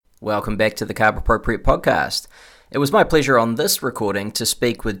Welcome back to the Carb-Appropriate podcast. It was my pleasure on this recording to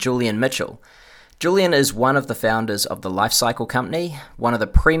speak with Julian Mitchell. Julian is one of the founders of the Life Cycle Company, one of the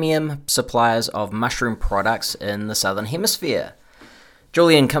premium suppliers of mushroom products in the Southern Hemisphere.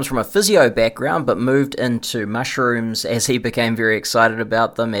 Julian comes from a physio background but moved into mushrooms as he became very excited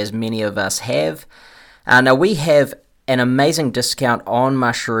about them, as many of us have. Now we have an amazing discount on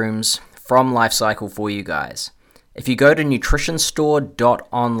mushrooms from Life Cycle for you guys. If you go to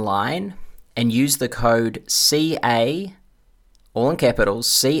nutritionstore.online and use the code CA, all in capitals,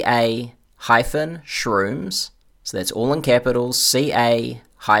 CA hyphen shrooms, so that's all in capitals, CA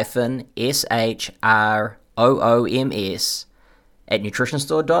hyphen SHROOMS, at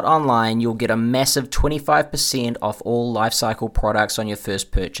nutritionstore.online, you'll get a massive 25% off all Life Cycle products on your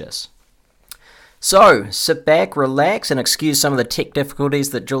first purchase. So, sit back, relax, and excuse some of the tech difficulties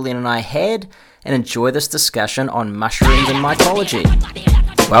that Julian and I had, and enjoy this discussion on mushrooms and mycology.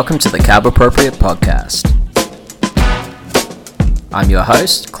 Welcome to the Carb-Appropriate podcast. I'm your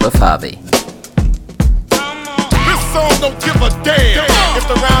host, Cliff Harvey. This song don't give a damn if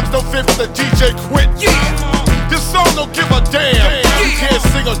the rhymes don't fit, the DJ quit. This song don't give a damn. You can't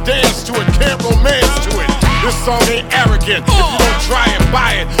sing or dance to it, can't romance to it. This song ain't arrogant if you don't try and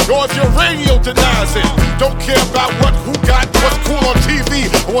buy it, or if your radio denies it. Don't care about who got what's cool on TV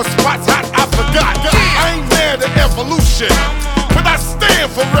or what spots hot, I forgot. I ain't mad at evolution, but I stand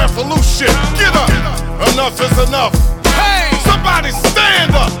for revolution. Get up, enough is enough. Hey, somebody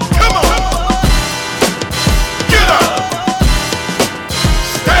stand up, come on. Get up,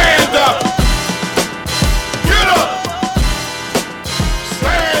 stand up. Get up,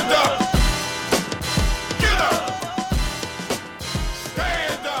 stand up. Get up,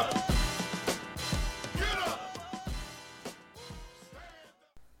 stand up. Get up.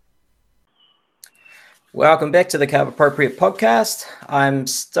 Welcome back to the Carb-Appropriate podcast. I'm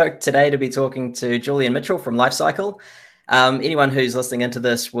stoked today to be talking to Julian Mitchell from Life Cycle. Anyone who's listening into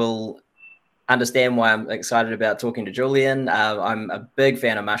this will understand why I'm excited about talking to Julian. I'm a big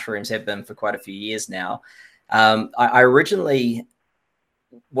fan of mushrooms, have been for quite a few years now. I originally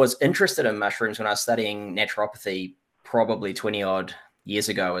was interested in mushrooms when I was studying naturopathy probably 20 odd years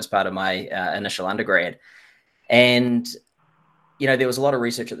ago as part of my initial undergrad. And, you know, there was a lot of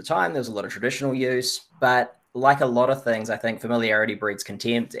research at the time. There was a lot of traditional use, but like a lot of things, I think familiarity breeds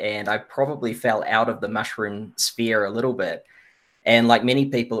contempt, and I probably fell out of the mushroom sphere a little bit. And like many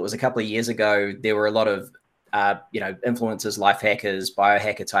people, it was a couple of years ago, there were a lot of influencers, life hackers,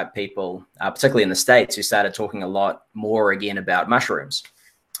 biohacker type people, particularly in the States, who started talking a lot more again about mushrooms.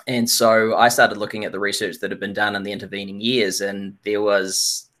 And so I started looking at the research that had been done in the intervening years, and there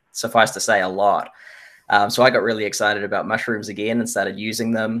was, suffice to say, a lot. So I got really excited about mushrooms again and started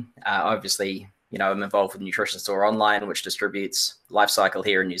using them. Obviously, you know, I'm involved with Nutrition Store Online, which distributes Life Cycle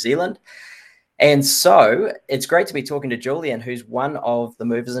here in New Zealand. And so it's great to be talking to Julian, who's one of the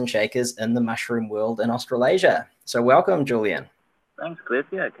movers and shakers in the mushroom world in Australasia. So welcome, Julian. Thanks, Cliff.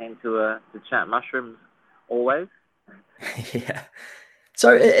 Yeah, I came to chat mushrooms always. Yeah.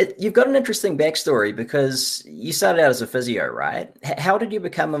 So you've got an interesting backstory because you started out as a physio, right? How did you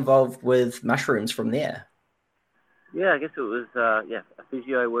become involved with mushrooms from there? Yeah, I guess it was a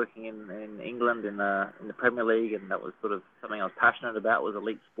physio working in England in the Premier League, and that was sort of something I was passionate about, was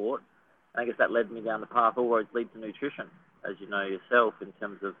elite sport. I guess that led me down the path always leads to nutrition, as you know yourself, in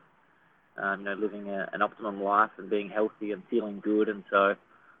terms of living an optimum life and being healthy and feeling good. And so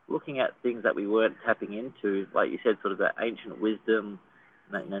looking at things that we weren't tapping into, like you said, sort of that ancient wisdom,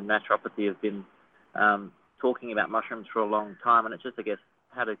 naturopathy have been talking about mushrooms for a long time, and it's just, I guess,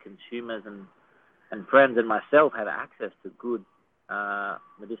 how do consumers and friends and myself have access to good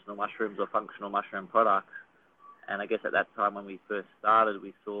medicinal mushrooms or functional mushroom products. And I guess at that time when we first started,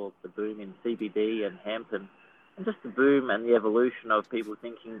 we saw the boom in CBD and hemp, and just the boom and the evolution of people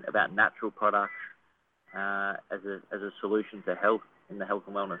thinking about natural products as a solution to health in the health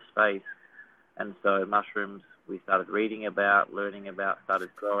and wellness space. And so mushrooms we started reading about, learning about,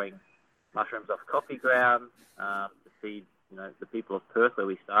 started growing mushrooms off coffee ground to feed the people of Perth where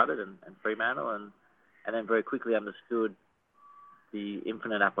we started and Fremantle, and then very quickly understood the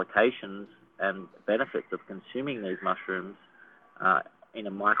infinite applications and benefits of consuming these mushrooms in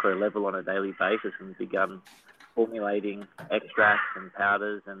a micro level on a daily basis, and begun formulating extracts and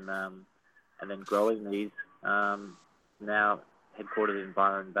powders and then growing these. Now headquartered in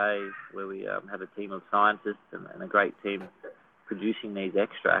Byron Bay, where we have a team of scientists and a great team producing these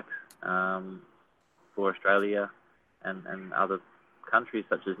extracts for Australia and other countries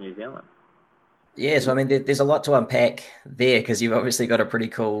such as New Zealand. Yeah, so I mean, there's a lot to unpack there because you've obviously got a pretty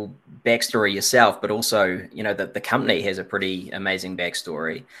cool backstory yourself, but also, you know, the company has a pretty amazing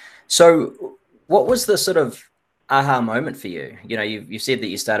backstory. So, what was the sort of aha moment for you? You know, you said that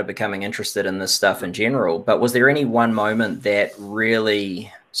you started becoming interested in this stuff in general, but was there any one moment that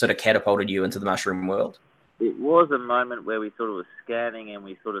really sort of catapulted you into the mushroom world? It was a moment where we sort of were scanning and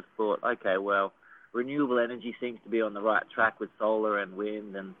we sort of thought, okay, well, renewable energy seems to be on the right track with solar and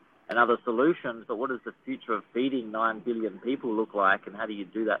wind and other solutions, but what does the future of feeding 9 billion people look like, and how do you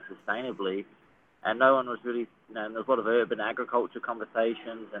do that sustainably? And no one was really, you know, and there's a lot of urban agriculture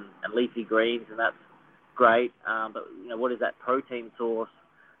conversations and leafy greens, and that's great. But, you know, what is that protein source,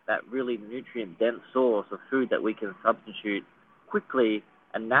 that really nutrient-dense source of food that we can substitute quickly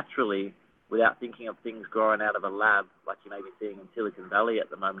and naturally without thinking of things growing out of a lab, like you may be seeing in Silicon Valley at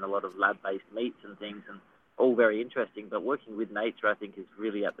the moment, a lot of lab-based meats and things, and all very interesting. But working with nature, I think, is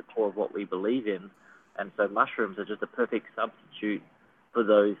really at the core of what we believe in. And so mushrooms are just a perfect substitute for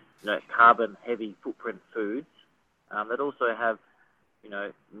those, you know, carbon-heavy footprint foods that also have, you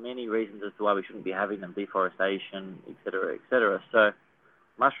know, many reasons as to why we shouldn't be having them: deforestation, et cetera, et cetera. So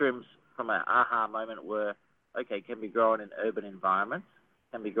mushrooms, from an aha moment, were, okay, can be grown in urban environments,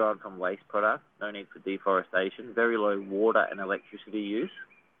 can be grown from waste products, no need for deforestation, very low water and electricity use.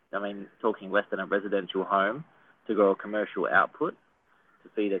 I mean, talking less than a residential home to grow a commercial output to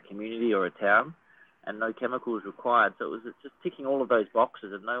feed a community or a town, and no chemicals required. So it was just ticking all of those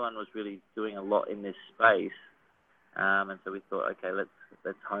boxes, and no one was really doing a lot in this space. And so we thought, okay,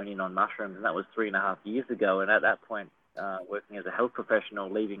 let's hone in on mushrooms, and that was 3.5 years ago. And at that point, working as a health professional,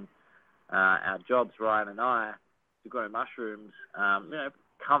 leaving our jobs, Ryan and I, to grow mushrooms, you know,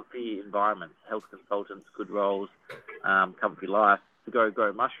 comfy environments, health consultants, good roles, comfy life. To go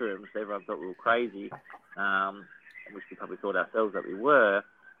grow mushrooms, everyone thought we were crazy, which we probably thought ourselves that we were.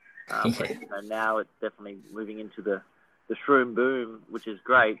 But you know, now it's definitely moving into the shroom boom, which is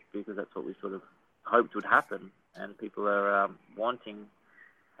great because that's what we sort of hoped would happen. And people are wanting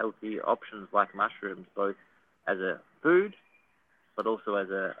healthy options like mushrooms, both as a food, but also as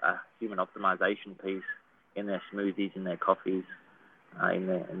a human optimization piece in their smoothies, in their coffees, in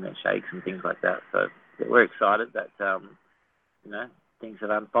their shakes and things like that. So we're excited that you know, things have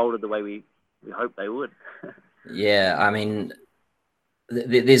unfolded the way we hoped they would. Yeah, I mean,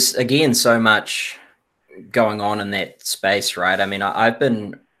 there's again so much going on in that space, right? I mean, I've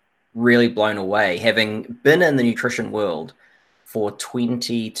been really blown away having been in the nutrition world for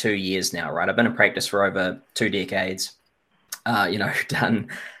 22 years now, right? I've been in practice for over 2 decades, you know, done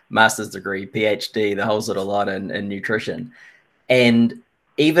master's degree, PhD, the whole sort of lot in nutrition. And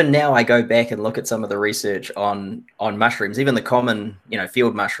even now I go back and look at some of the research on mushrooms, even the common, you know,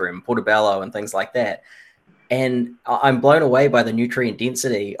 field mushroom, portobello and things like that. And I'm blown away by the nutrient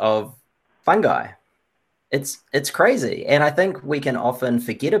density of fungi. It's crazy. And I think we can often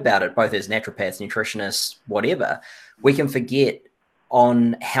forget about it, both as naturopaths, nutritionists, whatever. We can forget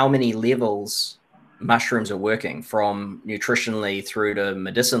on how many levels mushrooms are working, from nutritionally through to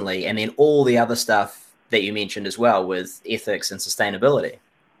medicinally, and then all the other stuff that you mentioned as well with ethics and sustainability.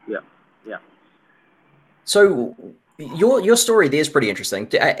 Yeah, yeah. So your story there is pretty interesting.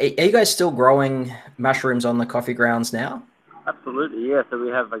 Are you guys still growing mushrooms on the coffee grounds now? Absolutely, yeah. So we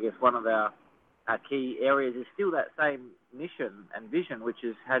have, I guess, one of our key areas is still that same mission and vision, which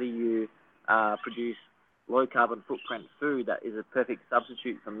is how do you produce low carbon footprint food that is a perfect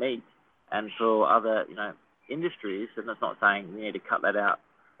substitute for meat and for other, you know, industries. And that's not saying we need to cut that out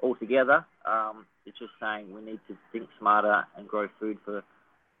altogether. It's just saying we need to think smarter and grow food for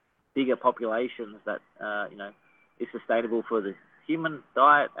bigger populations that, you know, is sustainable for the human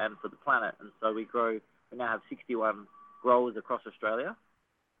diet and for the planet. And so we now have 61 growers across Australia.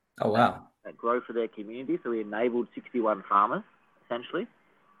 Oh, wow. That grow for their community. So we enabled 61 farmers, essentially.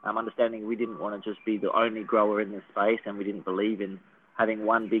 Understanding we didn't want to just be the only grower in this space, and we didn't believe in having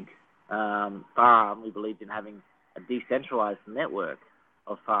one big farm. We believed in having a decentralized network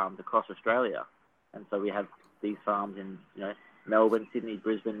of farms across Australia. And so we have these farms in, you know, Melbourne, Sydney,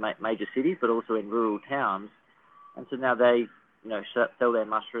 Brisbane, major cities, but also in rural towns. And so now they, you know, sell their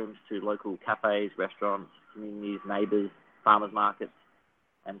mushrooms to local cafes, restaurants, communities, neighbours, farmers markets.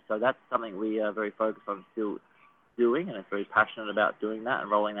 And so that's something we are very focused on still doing, and are very passionate about doing that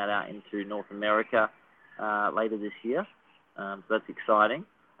and rolling that out into North America later this year. So that's exciting.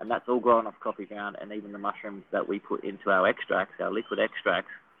 And that's all grown off coffee ground, and even the mushrooms that we put into our extracts, our liquid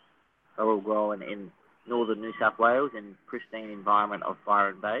extracts, are all grown in northern New South Wales in pristine environment of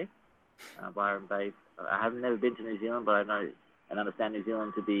Byron Bay. Byron Bay, I have never been to New Zealand, but I know and understand New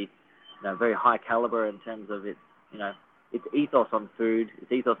Zealand to be, you know, very high caliber in terms of its, you know, it's ethos on food,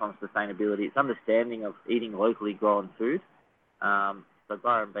 it's ethos on sustainability, it's understanding of eating locally grown food. So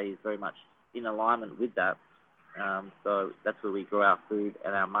Byron Bay is very much in alignment with that. So that's where we grow our food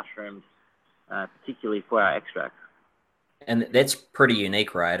and our mushrooms, particularly for our extracts. And that's pretty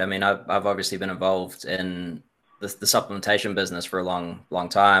unique, right? I mean, I've obviously been involved in the supplementation business for a long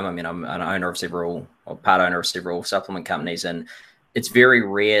time. I mean, I'm an owner of several, or part owner of several supplement companies, and it's very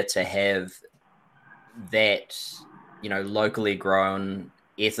rare to have that, locally grown,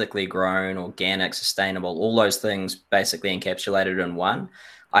 ethically grown, organic, sustainable, all those things basically encapsulated in one.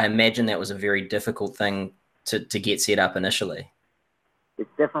 I imagine that was a very difficult thing to get set up initially. It's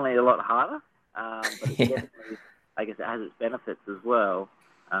definitely a lot harder, but it's definitely, I guess it has its benefits as well,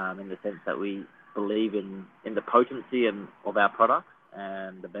 in the sense that we believe in the potency of our products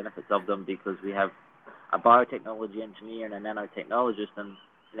and the benefits of them, because we have a biotechnology engineer and a nanotechnologist. And,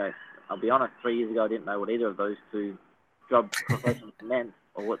 I'll be honest, 3 years ago I didn't know what either of those two job professions meant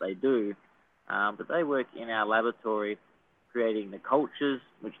or what they do, but they work in our laboratory creating the cultures,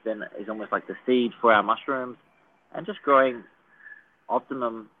 which then is almost like the seed for our mushrooms, and just growing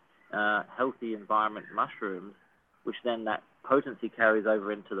optimum healthy environment mushrooms, which then that potency carries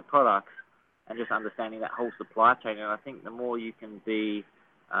over into the products, and just understanding that whole supply chain. And I think the more you can be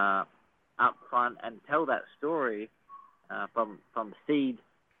upfront and tell that story from seed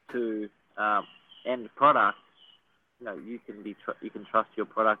to end product, you can trust your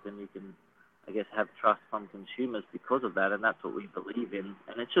product, and you can, I guess, have trust from consumers because of that. And that's what we believe in.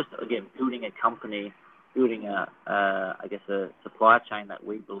 And it's just, again, building a company, building a supply chain that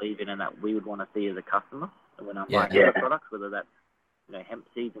we believe in and that we would want to see as a customer. And when I'm buying other products, whether that's hemp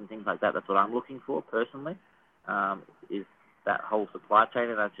seeds and things like that, that's what I'm looking for personally, is that whole supply chain.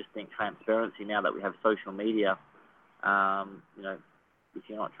 And I just think transparency, now that we have social media, if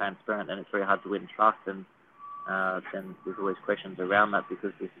you're not transparent, then it's very hard to win trust. And then there's always questions around that,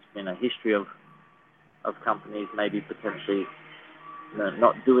 because there's just been a history of companies maybe potentially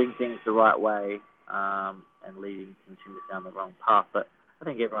not doing things the right way, and leading consumers down the wrong path. But I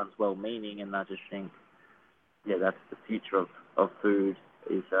think everyone's well-meaning, and I just think, that's the future of food,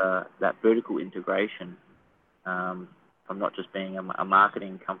 is that vertical integration, from not just being a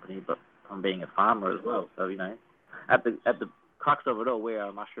marketing company, but from being a farmer as well. So, at the crux of it all,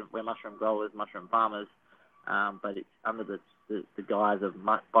 we're mushroom growers, mushroom farmers, but it's under the guise of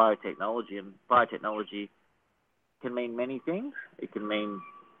biotechnology. And biotechnology can mean many things. It can mean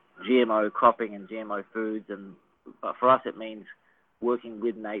GMO cropping and GMO foods, but for us it means working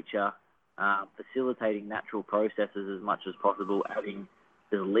with nature, facilitating natural processes as much as possible, adding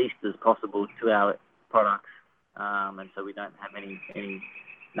as least as possible to our products, and so we don't have any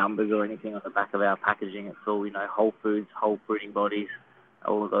numbers or anything on the back of our packaging. It's all, whole foods, whole fruiting bodies,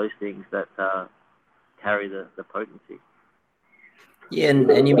 all of those things that carry the potency. Yeah,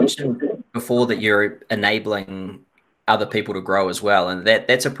 and you mentioned before that you're enabling other people to grow as well, and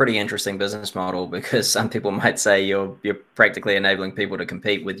that's a pretty interesting business model, because some people might say you're practically enabling people to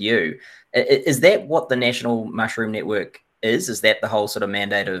compete with you. Is that what the National Mushroom Network is? Is that the whole sort of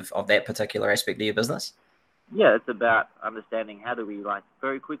mandate of that particular aspect of your business? Yeah, it's about understanding how do we,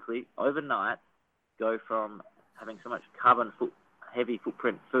 very quickly, overnight, go from having so much heavy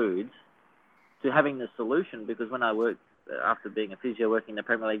footprint foods to having the solution. Because when I worked, after being a physio working in the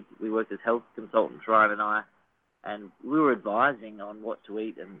Premier League, we worked as health consultants, Ryan and I, and we were advising on what to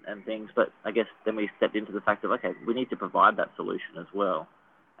eat and things. But I guess then we stepped into the fact of, okay, we need to provide that solution as well.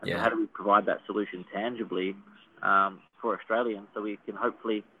 And so how do we provide that solution tangibly for Australians, so we can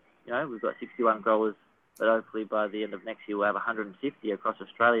hopefully, we've got 61 growers, but hopefully by the end of next year we'll have 150 across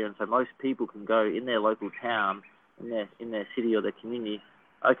Australia, and so most people can go in their local town, in their city or their community.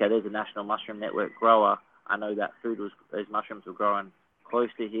 Okay, there's a National Mushroom Network grower. I know that those mushrooms were grown close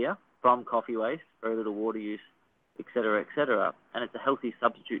to here, from coffee waste, very little water use, etc., etc. And it's a healthy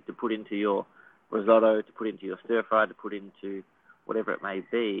substitute to put into your risotto, to put into your stir fry, to put into whatever it may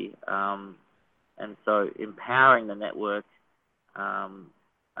be. And so empowering the network, I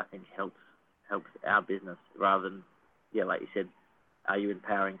think helps our business, rather than, like you said, are you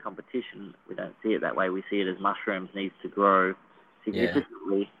empowering competition? We don't see it that way. We see it as mushrooms needs to grow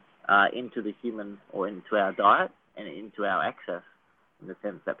significantly into the human, or into our diet and into our access, in the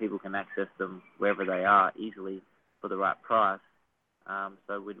sense that people can access them wherever they are easily for the right price.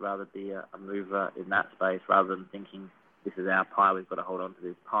 So we'd rather be a mover in that space, rather than thinking this is our pie, we've got to hold on to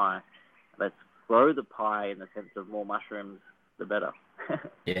this pie. Let's grow the pie in the sense of more mushrooms, the better.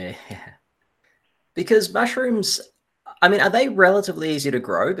 Yeah. Because mushrooms, I mean, are they relatively easy to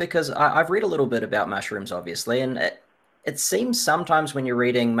grow? Because I've read a little bit about mushrooms, obviously, and it seems sometimes when you're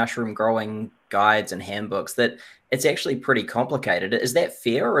reading mushroom growing guides and handbooks that it's actually pretty complicated. Is that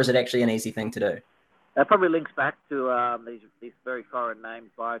fair, or is it actually an easy thing to do? That probably links back to these very foreign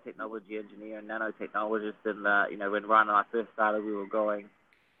names, biotechnology engineer and nanotechnologist. And when Ryan and I first started, we were growing,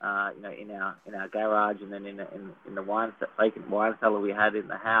 in our garage, and then in the vacant wine cellar we had in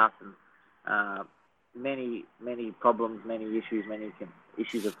the house, and many problems, many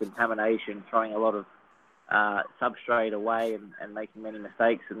issues of contamination, throwing a lot of substrate away and making many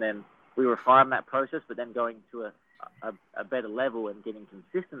mistakes. And then we refined that process, but then going to a better level and getting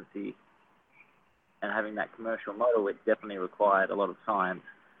consistency and having that commercial model, it definitely required a lot of science.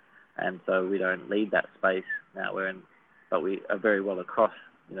 And so we don't lead that space now. But we are very well across,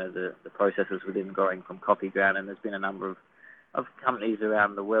 the processes within growing from coffee ground. And there's been a number of companies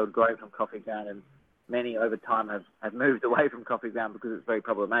around the world growing from coffee ground, and many over time have moved away from coffee ground because it's very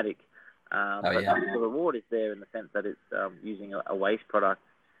problematic. But the reward is there in the sense that it's using a waste product,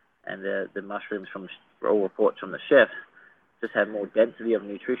 and the mushrooms, from all reports from the chefs, just have more density of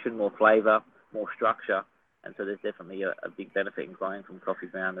nutrition, more flavour, more structure, and so there's definitely a big benefit in growing from coffee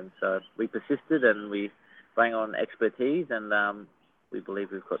ground. And so we persisted, and we bring on expertise, and we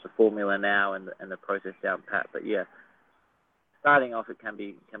believe we've got the formula now and the process down pat. But yeah, starting off, it can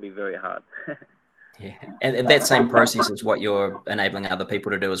be very hard. Yeah, and that same process is what you're enabling other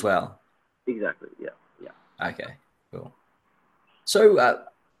people to do as well. Exactly. Yeah. Okay. Cool. So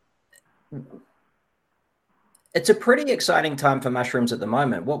it's a pretty exciting time for mushrooms at the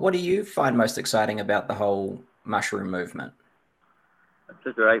moment. What do you find most exciting about the whole mushroom movement? That's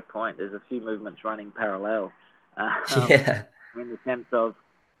a great point. There's a few movements running parallel. In the sense of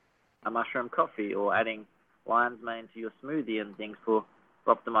a mushroom coffee, or adding lion's mane to your smoothie and things for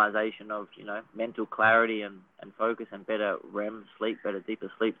optimization of, mental clarity and focus and better REM sleep, better deeper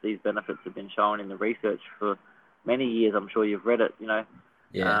sleep. These benefits have been shown in the research for many years. I'm sure you've read it,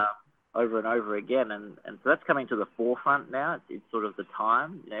 over and over again. And so that's coming to the forefront now. It's sort of the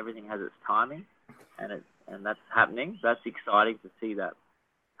time. Everything has its timing, and that's happening. That's exciting to see that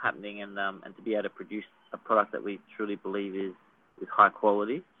happening, and to be able to produce a product that we truly believe is high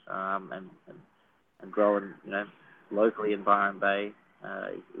quality, and grown, locally in Byron Bay.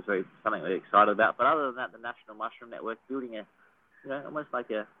 Is something we're excited about. But other than that, the National Mushroom Network, building almost like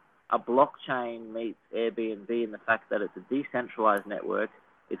a blockchain meets Airbnb, in the fact that it's a decentralized network,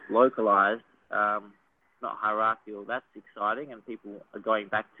 it's localized, not hierarchical. That's exciting, and people are going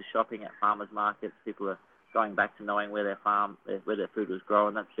back to shopping at farmers markets. People are going back to knowing where their food was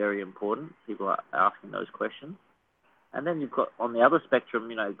grown. That's very important. People are asking those questions. And then you've got, on the other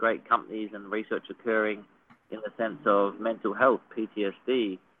spectrum, great companies and research occurring in the sense of mental health,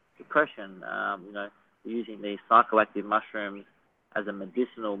 PTSD, depression. Using these psychoactive mushrooms as a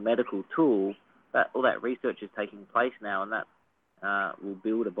medical tool. All that research is taking place now, and that will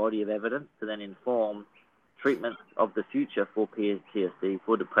build a body of evidence to then inform treatment of the future for PTSD,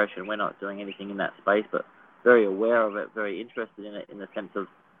 for depression. We're not doing anything in that space, but very aware of it, very interested in it, in the sense of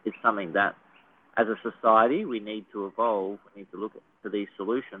it's something that, as a society, we need to evolve. We need to look to these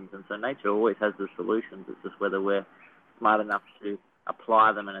solutions. And so nature always has the solutions. It's just whether we're smart enough to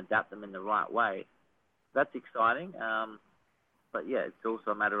apply them and adapt them in the right way. That's exciting. But yeah, it's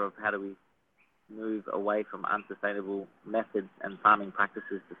also a matter of how do we move away from unsustainable methods and farming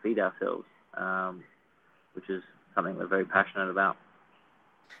practices to feed ourselves, which is something we're very passionate about.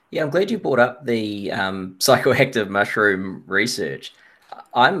 Yeah, I'm glad you brought up the psychoactive mushroom research.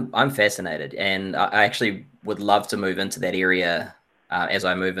 I'm fascinated, and I actually would love to move into that area as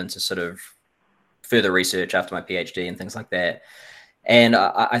I move into sort of further research after my PhD and things like that. And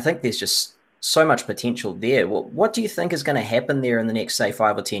I think there's just so much potential there. What do you think is going to happen there in the next, say,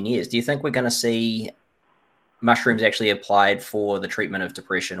 5 or 10 years? Do you think we're going to see mushrooms actually applied for the treatment of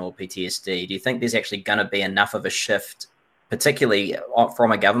depression or PTSD? Do you think there's actually going to be enough of a shift, particularly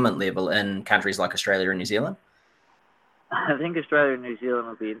from a government level, in countries like Australia and New Zealand? I think Australia and New Zealand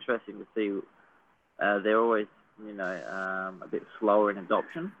will be interesting to see. They're always, a bit slower in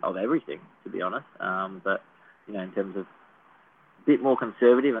adoption of everything, to be honest. But, in terms of a bit more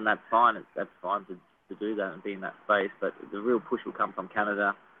conservative, and that's fine. That's fine to do that and be in that space. But the real push will come from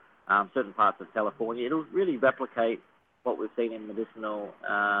Canada, certain parts of California. It'll really replicate what we've seen in medicinal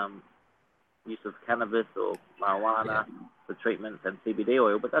use of cannabis or marijuana for treatments and CBD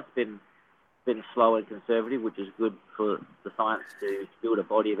oil. But that's been slow and conservative, which is good for the science to build a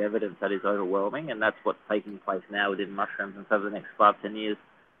body of evidence that is overwhelming, and that's what's taking place now within mushrooms. And so over the next 5-10 years,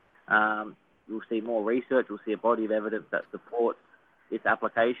 we'll see more research, we'll see a body of evidence that supports its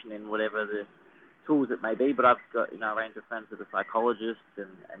application in whatever the tools it may be. But I've got a range of friends that are psychologists and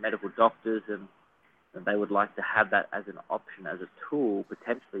medical doctors, and that they would like to have that as an option, as a tool,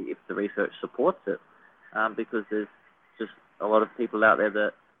 potentially, if the research supports it. Because there's just a lot of people out there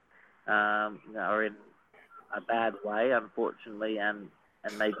that are in a bad way, unfortunately, and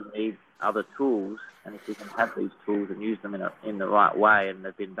maybe need other tools. And if we can have these tools and use them in the right way, and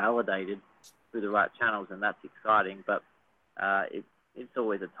they've been validated through the right channels, and that's exciting. But it's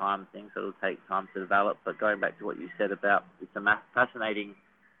always a time thing, so it'll take time to develop. But going back to what you said about, it's fascinating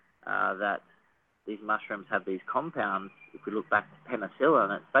that these mushrooms have these compounds. If we look back to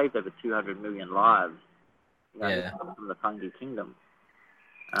penicillin, it saved over 200 million lives. From the fungi kingdom.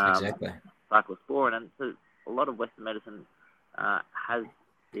 Exactly. Cyclosporin, and so a lot of Western medicine has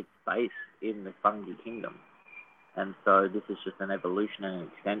its base in the fungi kingdom. And so this is just an evolution and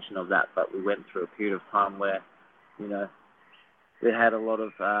an extension of that. But we went through a period of time where, we had a lot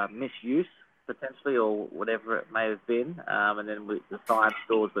of misuse, potentially, or whatever it may have been. And then the science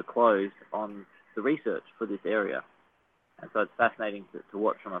doors were closed on the research for this area. And so it's fascinating to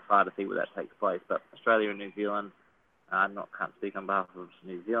watch from afar to see where that takes place. But Australia and New Zealand, can't speak on behalf of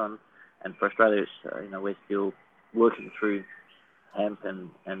New Zealand. And for Australia, we're still working through hemp and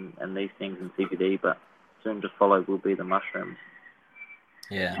these things and CBD, but soon to follow will be the mushrooms.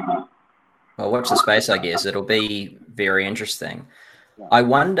 Yeah. Well, watch the space, I guess. It'll be very interesting. Yeah. I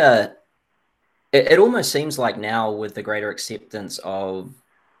wonder, it almost seems like now with the greater acceptance of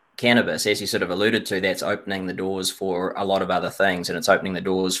cannabis, as you sort of alluded to, that's opening the doors for a lot of other things, and it's opening the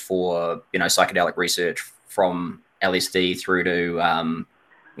doors for psychedelic research from LSD through to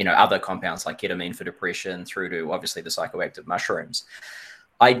other compounds like ketamine for depression, through to obviously the psychoactive mushrooms.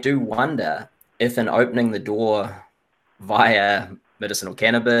 I do wonder if in opening the door via medicinal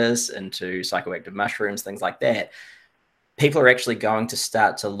cannabis into psychoactive mushrooms, things like that, people are actually going to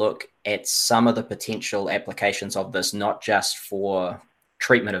start to look at some of the potential applications of this, not just for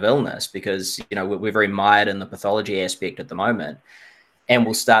treatment of illness, because we're very mired in the pathology aspect at the moment, and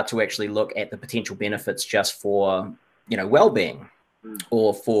we'll start to actually look at the potential benefits just for well-being,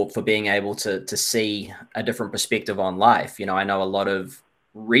 or for being able to see a different perspective on life. I know a lot of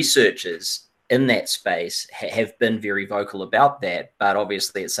researchers in that space have been very vocal about that, but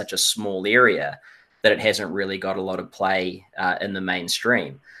obviously it's such a small area that it hasn't really got a lot of play in the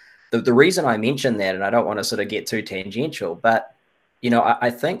mainstream. The reason I mention that, and I don't want to sort of get too tangential, but I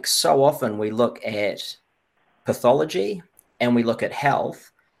think so often we look at pathology and we look at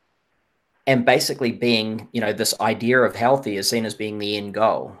health, and basically being, this idea of healthy is seen as being the end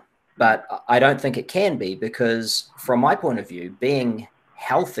goal. But I don't think it can be, because from my point of view, being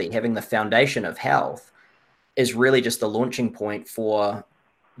healthy, having the foundation of health, is really just the launching point for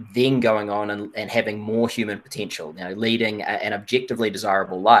then going on and having more human potential, leading an objectively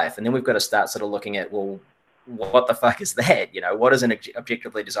desirable life. And then we've got to start sort of looking at, well, what the fuck is that? What is an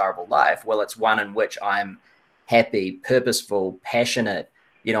objectively desirable life? Well, it's one in which I'm happy, purposeful, passionate.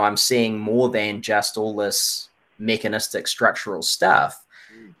 I'm seeing more than just all this mechanistic structural stuff.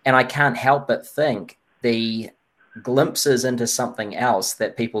 And I can't help but think the glimpses into something else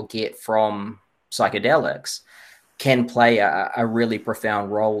that people get from psychedelics can play a really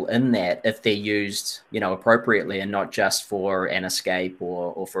profound role in that, if they're used, appropriately, and not just for an escape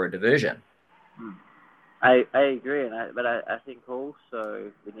or for a diversion. I agree, but I think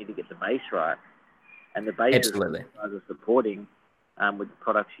also we need to get the base right, and the base Absolutely. is supporting with the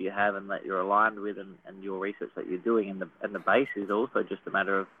products you have and that you're aligned with, and your research that you're doing, and the base is also just a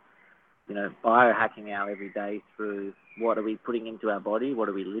matter of biohacking our every day through what are we putting into our body, what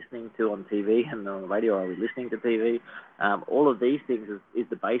are we listening to on TV and on the radio, are we listening to TV? All of these things is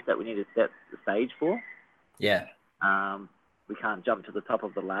the base that we need to set the stage for. Yeah. We can't jump to the top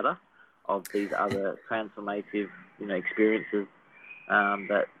of the ladder of these other transformative, experiences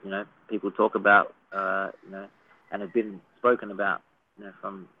that, people talk about, and have been spoken about,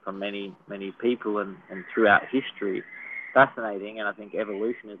 from many, many people and throughout history. Fascinating, and I think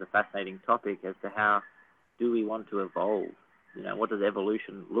evolution is a fascinating topic as to how do we want to evolve. What does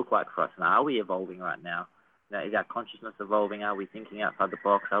evolution look like for us, and are we evolving right now? Is our consciousness evolving? Are we thinking outside the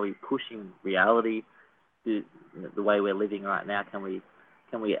box? Are we pushing reality to the way we're living right now? Can we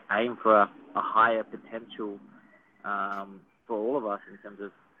aim for a higher potential for all of us in terms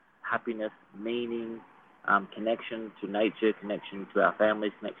of happiness, meaning, connection to nature, connection to our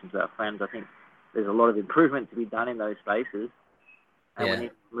families, connection to our friends? I think there's a lot of improvement to be done in those spaces, and we need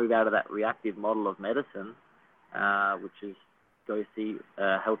to move out of that reactive model of medicine, which is go see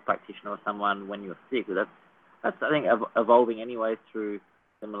a health practitioner or someone when you're sick. That's I think evolving anyway through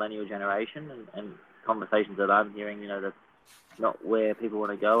the millennial generation and conversations that I'm hearing. That's not where people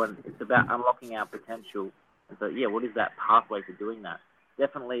want to go, and it's about unlocking our potential. And so, what is that pathway to doing that?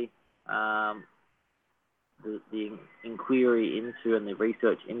 Definitely, the inquiry into and the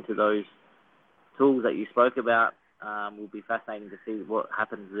research into those tools that you spoke about will be fascinating to see what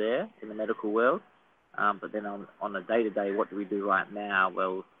happens there in the medical world. But then on a day-to-day, what do we do right now?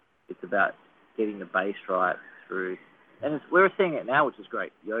 Well, it's about getting the base right through. And we're seeing it now, which is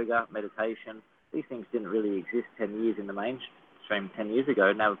great. Yoga, meditation, these things didn't really exist 10 years in the mainstream 10 years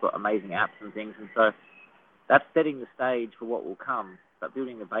ago. Now we've got amazing apps and things. And so that's setting the stage for what will come. But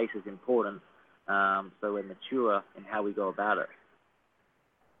building the base is important, so we're mature in how we go about it.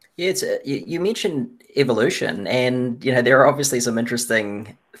 Yeah, you mentioned evolution, and there are obviously some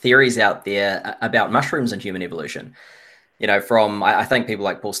interesting theories out there about mushrooms and human evolution. From I think people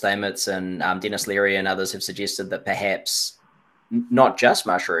like Paul Stamets and Dennis Leary and others have suggested that perhaps not just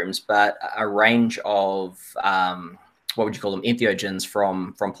mushrooms, but a range of what would you call them, entheogens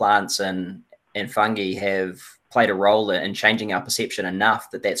from plants and fungi have played a role in changing our perception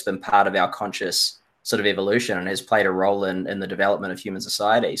enough that that's been part of our conscious sort of evolution and has played a role in the development of human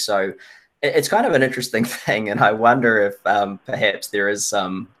society. So it's kind of an interesting thing, and I wonder if perhaps there is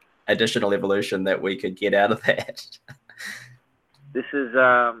some additional evolution that we could get out of that. This is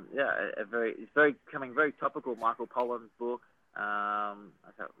it's becoming very topical. Michael Pollan's book, I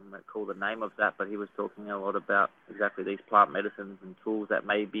can't recall the name of that, but he was talking a lot about exactly these plant medicines and tools that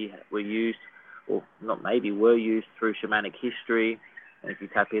were used through shamanic history. And if you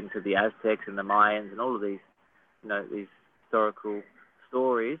tap into the Aztecs and the Mayans and all of these, these historical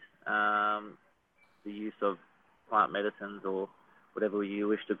stories, the use of plant medicines or whatever you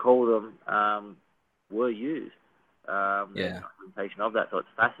wish to call them were used. Documentation of that, so it's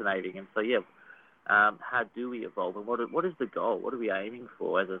fascinating. And so, how do we evolve, and what is the goal? What are we aiming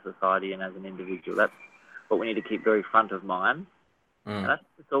for as a society and as an individual? That's what we need to keep very front of mind. And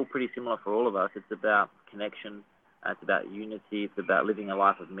it's all pretty similar for all of us. It's about connection. It's about unity. It's about living a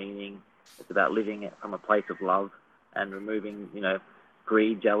life of meaning. It's about living it from a place of love and removing,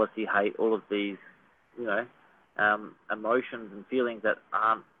 greed, jealousy, hate, all of these, emotions and feelings that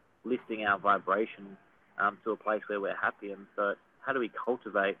aren't lifting our vibration to a place where we're happy. And so how do we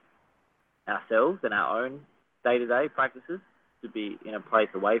cultivate ourselves and our own day-to-day practices to be in a place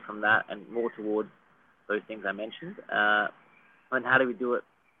away from that and more towards those things I mentioned? And how do we do it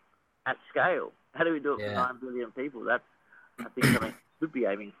at scale? How do we do it for 9 billion people? That's, I think, something we should be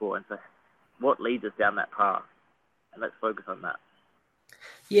aiming for. And so what leads us down that path? And let's focus on that.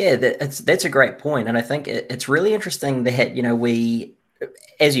 Yeah, that's a great point. And I think it's really interesting that, we,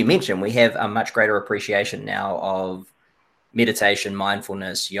 as you mentioned, we have a much greater appreciation now of meditation,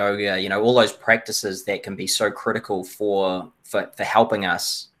 mindfulness, yoga, all those practices that can be so critical for helping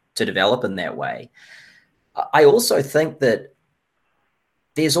us to develop in that way. I also think that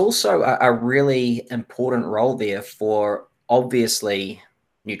there's also a really important role there for, obviously,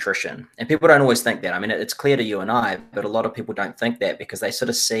 nutrition. And people don't always think that. I mean, it's clear to you and I, but a lot of people don't think that because they sort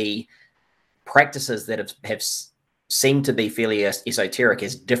of see practices that have seemed to be fairly esoteric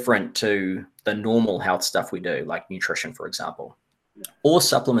as different to the normal health stuff we do, like nutrition, for example, or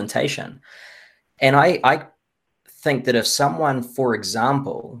supplementation. And I think that if someone, for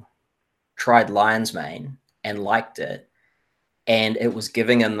example, tried lion's mane and liked it, and it was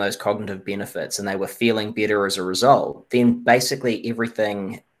giving them those cognitive benefits and they were feeling better as a result, then basically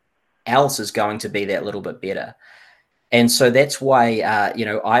everything else is going to be that little bit better. And so that's why,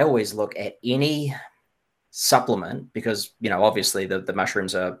 I always look at any supplement, because, obviously the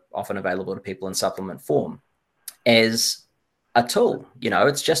mushrooms are often available to people in supplement form, as a tool.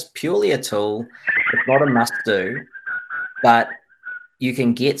 It's just purely a tool. It's not a must do, but you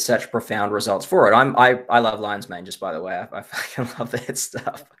can get such profound results for it. I love lion's mane, just by the way. I fucking love that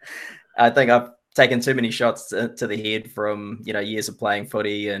stuff. I think I've taken too many shots to the head from, years of playing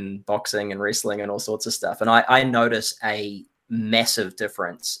footy and boxing and wrestling and all sorts of stuff. And I notice a massive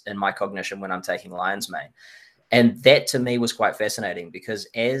difference in my cognition when I'm taking lion's mane. And that to me was quite fascinating because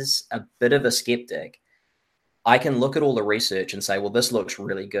as a bit of a skeptic, I can look at all the research and say, well, this looks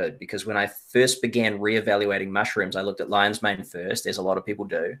really good. Because when I first began reevaluating mushrooms, I looked at lion's mane first, as a lot of people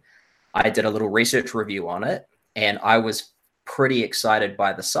do. I did a little research review on it, and I was pretty excited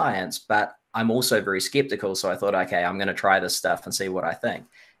by the science, but I'm also very skeptical. So I thought, okay, I'm going to try this stuff and see what I think.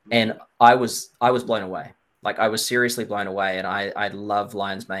 And I was blown away. Like, I was seriously blown away. And I love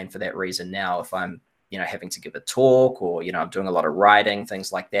lion's mane for that reason now. If I'm, having to give a talk or, I'm doing a lot of writing,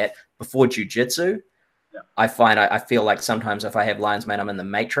 things like that. Before jiu-jitsu, I feel like sometimes if I have lion's mane, I'm in the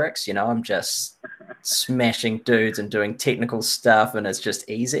Matrix, I'm just smashing dudes and doing technical stuff and it's just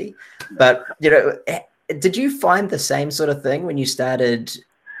easy. But, did you find the same sort of thing when you started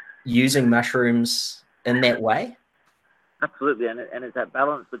using mushrooms in that way? Absolutely. And it's that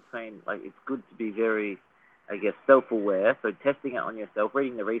balance between, like, it's good to be very I guess, self-aware. So testing it on yourself,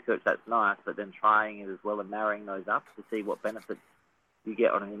 reading the research, that's nice, but then trying it as well and marrying those up to see what benefits you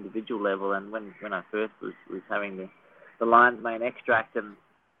get on an individual level. And when I first was having the lion's mane extract and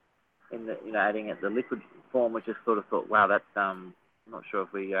in the, adding it the liquid form, we just sort of thought, wow, that's I'm not sure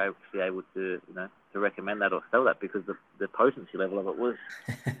if we are actually able to to recommend that or sell that, because the potency level of it was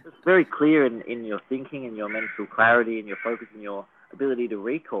very clear in your thinking and your mental clarity and your focus and your ability to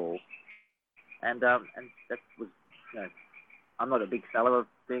recall. And that was, I'm not a big seller of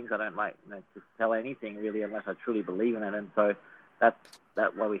things. I don't like to sell anything really unless I truly believe in it. And so that's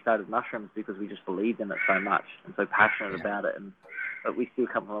why we started mushrooms, because we just believed in it so much and so passionate about it. But we still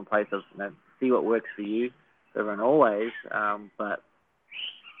come from a place of see what works for you, never and always. But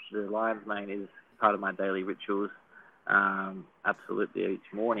the lion's mane is part of my daily rituals, absolutely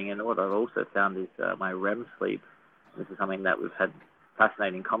each morning. And what I've also found is my REM sleep. This is something that we've had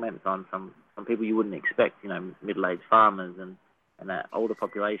fascinating comments on from people you wouldn't expect, middle-aged farmers and older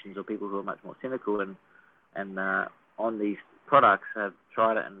populations, or people who are much more cynical and on these products have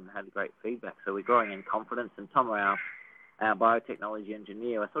tried it and had great feedback. So we're growing in confidence. And Tom, our biotechnology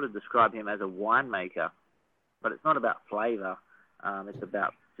engineer, I sort of describe him as a winemaker, but it's not about flavour. It's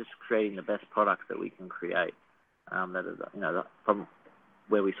about just creating the best products that we can create. That is, from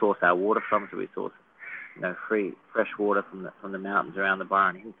where we source our water from, so we source fresh water from the mountains around the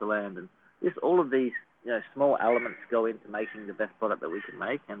Byron hinterland, and just all of these small elements go into making the best product that we can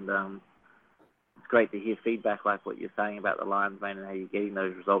make. And it's great to hear feedback like what you're saying about the lion's mane and how you're getting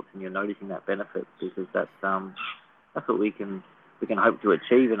those results and you're noticing that benefit, because that's what we can hope to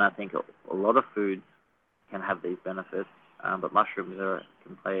achieve. And I think a lot of foods can have these benefits, but mushrooms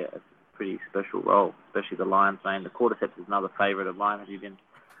can play a pretty special role, especially the lion's mane. The cordyceps is another favourite of mine. Have you been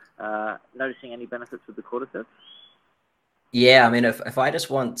noticing any benefits with the cordyceps? Yeah, I mean, if I just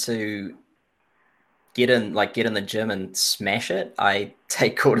want to get in the gym and smash it, I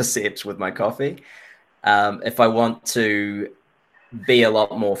take cordyceps with my coffee. If I want to be a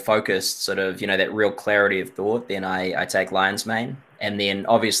lot more focused, sort of, that real clarity of thought, then I take lion's mane, and then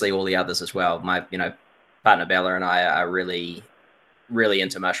obviously all the others as well. My, partner Bella and I are really, really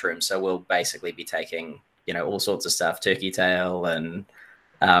into mushrooms. So we'll basically be taking, all sorts of stuff, turkey tail and,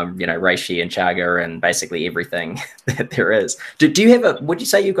 reishi and chaga and basically everything that there is. Do you would you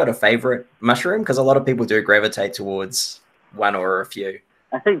say you've got a favorite mushroom? Because a lot of people do gravitate towards one or a few.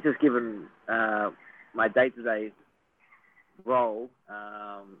 I think just given my day-to-day role,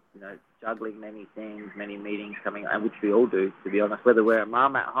 juggling many things, many meetings coming, and which we all do, to be honest, whether we're a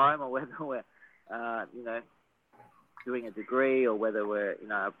mum at home or whether we're, doing a degree, or whether we're,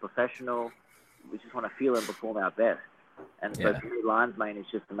 a professional, we just want to feel and perform our best. And so for me, lion's mane is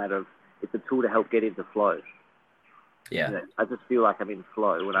just a matter of, it's a tool to help get into flow. Yeah. I just feel like I'm in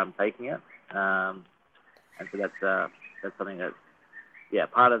flow when I'm taking it. And so that's something that,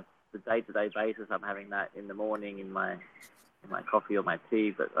 part of the day-to-day basis, I'm having that in the morning in my coffee or my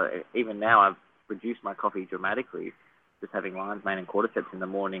tea. But even now, I've reduced my coffee dramatically, just having lion's mane and cordyceps in the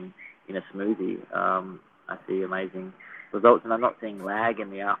morning in a smoothie. I see amazing results, and I'm not seeing lag in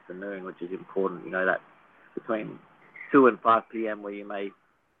the afternoon, which is important. That between 2 and 5 p.m. where you may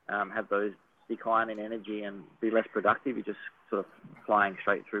have those decline in energy and be less productive, you're just sort of flying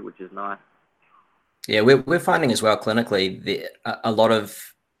straight through, which is nice. Yeah, we're finding as well clinically a lot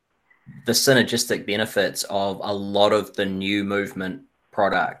of the synergistic benefits of a lot of the new movement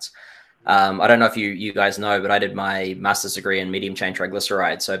products. I don't know if you guys know, but I did my master's degree in medium chain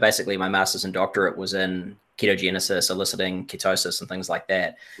triglycerides. So basically my master's and doctorate was in ketogenesis, eliciting ketosis and things like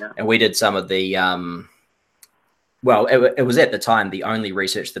that. Yeah. And we did some of the, it was at the time the only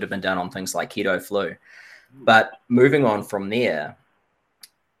research that had been done on things like keto flu. But moving on from there,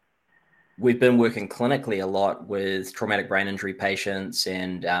 we've been working clinically a lot with traumatic brain injury patients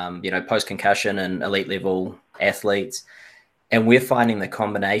and, post-concussion and elite level athletes. And we're finding the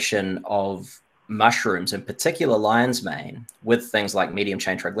combination of mushrooms, in particular lion's mane, with things like medium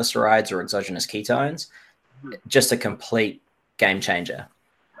chain triglycerides or exogenous ketones, just a complete game changer.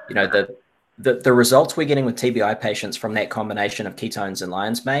 The results we're getting with TBI patients from that combination of ketones and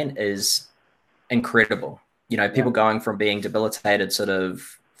lion's mane is incredible. People going from being debilitated sort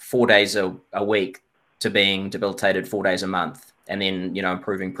of 4 days a week to being debilitated 4 days a month, and then,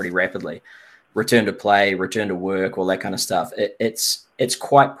 improving pretty rapidly. Return to play, return to work, all that kind of stuff. It's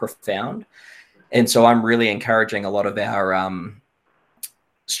quite profound. And so I'm really encouraging a lot of our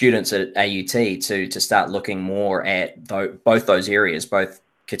students at AUT to start looking more at both those areas, both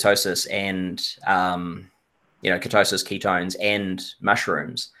ketosis and, ketosis, ketones, and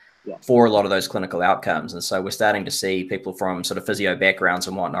mushrooms, for a lot of those clinical outcomes. And so we're starting to see people from sort of physio backgrounds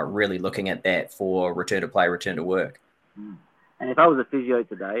and whatnot really looking at that for return to play, return to work. And if I was a physio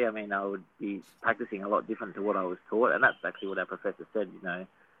today, I mean, I would be practicing a lot different to what I was taught. And that's actually what our professor said, you know,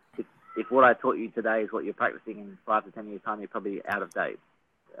 if what I taught you today is what you're practicing in 5 to 10 years' time, you're probably out of date.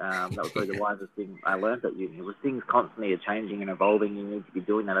 That was probably the wisest thing I learned at uni. It was things constantly are changing and evolving. You need to be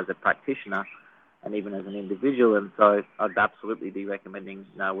doing that as a practitioner and even as an individual. And so I'd absolutely be recommending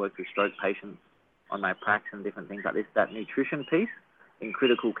work with stroke patients on my practice and different things like this. That nutrition piece in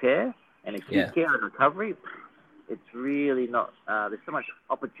critical care and acute care and recovery, it's really not, there's so much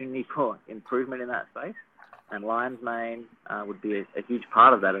opportunity for improvement in that space. And lion's mane would be a huge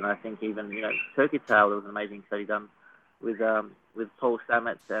part of that. And I think even, you know, turkey tail, there was an amazing study done with Paul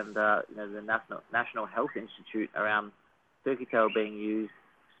Stamets and, you know, the National Health Institute around turkey tail being used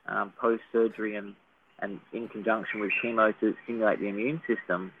post-surgery and in conjunction with chemo to stimulate the immune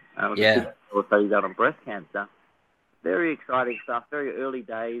system. A study done on breast cancer. Very exciting stuff, very early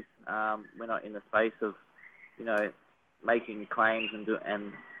days. We're not in the space of, you know, making claims and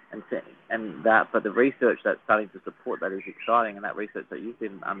that, but the research that's starting to support that is exciting, and that research that you've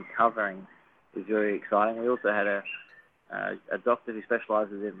been uncovering is very exciting. We also had a doctor who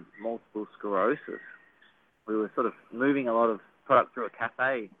specialises in multiple sclerosis. We were sort of moving a lot of product through a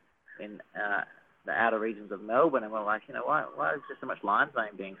cafe in the outer regions of Melbourne, and we're like, you know, why is there so much lion's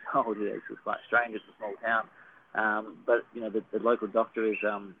mane being sold here? It's just quite strange. It's a small town. But, you know, the local doctor is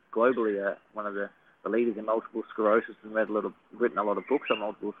globally one of the leaders in multiple sclerosis and written a lot of books on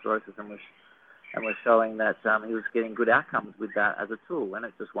multiple sclerosis, and was showing that he was getting good outcomes with that as a tool. And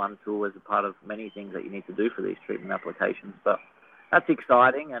it's just one tool as a part of many things that you need to do for these treatment applications. But that's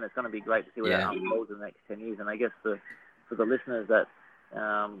exciting, and it's going to be great to see what that unfolds in the next 10 years. And I guess for the listeners that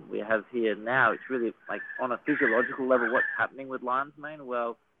we have here now, it's really like on a physiological level, what's happening with lion's mane?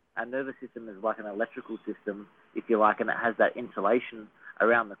 Well, our nervous system is like an electrical system, if you like, and it has that insulation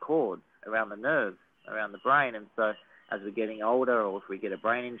around the cords, around the nerves, around the brain. And so as we're getting older, or if we get a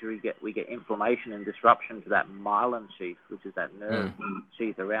brain injury, we get inflammation and disruption to that myelin sheath, which is that nerve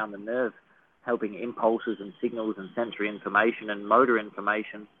sheath around the nerve, helping impulses and signals and sensory information and motor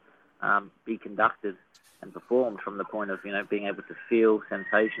information be conducted and performed from the point of, you know, being able to feel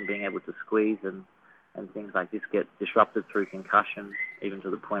sensation, being able to squeeze, and things like this get disrupted through concussion, even to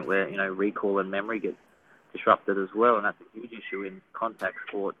the point where, you know, recall and memory gets disrupted as well. And that's a huge issue in contact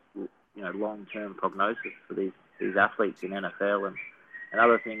sports, you know, long-term prognosis for these athletes in NFL and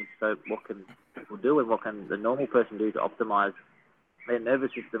other things. So what can people do, and what can the normal person do to optimize their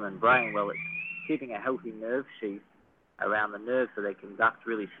nervous system and brain? Well, it's keeping a healthy nerve sheath around the nerve so they conduct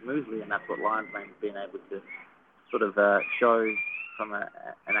really smoothly, and that's what lion's mane has been able to sort of show from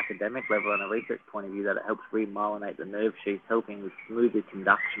an academic level and a research point of view, that it helps remyelinate the nerve sheath, helping with smoother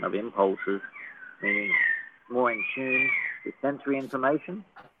conduction of impulses, meaning more in tune with sensory information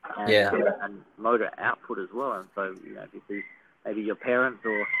and motor output as well. And so, you know, if you see maybe your parents,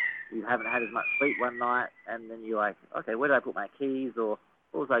 or you haven't had as much sleep one night, and then you're like, okay, where did I put my keys, or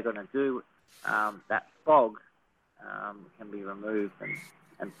what was I going to do? That fog can be removed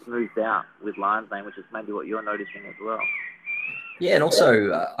and smoothed out with lion's mane, which is maybe what you're noticing as well. Yeah, and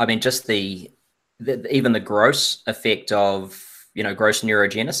also, I mean, just even the gross effect of, you know, gross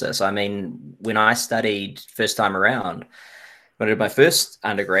neurogenesis. I mean, when I studied first time around, when I did my first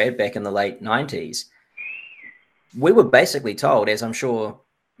undergrad back in the late 90s, we were basically told, as I'm sure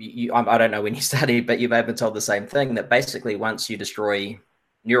I don't know when you studied, but you may have been told the same thing, that basically once you destroy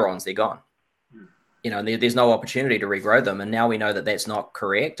neurons, they're gone. You know, there's no opportunity to regrow them. And now we know that that's not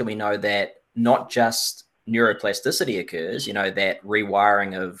correct. And we know that not just neuroplasticity occurs, you know, that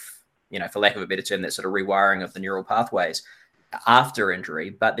rewiring of, you know, for lack of a better term, that sort of rewiring of the neural pathways after injury,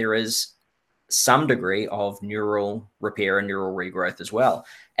 but there is some degree of neural repair and neural regrowth as well.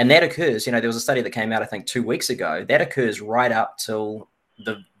 And that occurs, you know, there was a study that came out, I think 2 weeks ago, that occurs right up till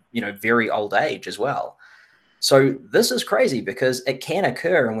the, you know, very old age as well. So this is crazy because it can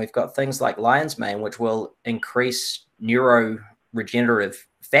occur, and we've got things like lion's mane, which will increase neurodegenerative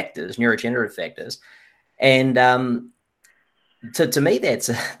factors. And to me,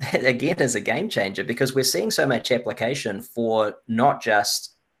 that again is a game changer, because we're seeing so much application for not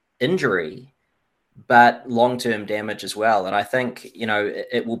just injury, but long-term damage as well. And I think, you know,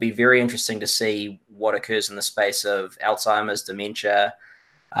 it will be very interesting to see what occurs in the space of Alzheimer's, dementia,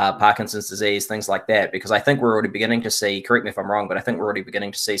 Parkinson's disease, things like that, because I think we're already beginning to see, correct me if I'm wrong, but I think we're already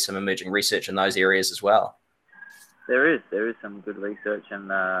beginning to see some emerging research in those areas as well. There is some good research, and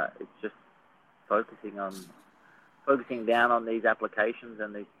it's just focusing down on these applications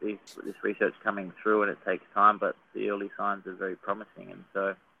and this research coming through, and it takes time, but the early signs are very promising. And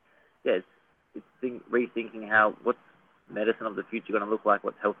so it's rethinking what's medicine of the future going to look like,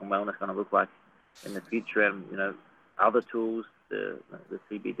 what's health and wellness going to look like in the future, and other tools, the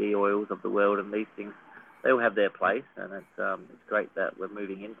CBD oils of the world, and these things, they will have their place, and it's great that we're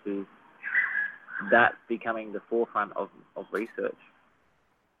moving into that becoming the forefront of research.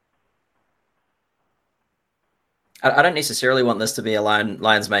 I don't necessarily want this to be a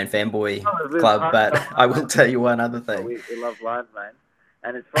Lion's Mane fanboy club, but I will tell you one other thing. We love Lion's Mane,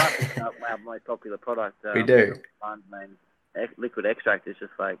 and it's fun. Our most popular product. We do. Lion's Mane liquid extract is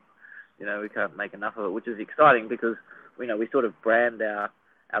just like, we can't make enough of it, which is exciting because we sort of brand our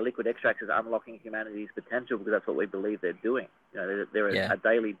liquid extracts as unlocking humanity's potential, because that's what we believe they're doing. They're a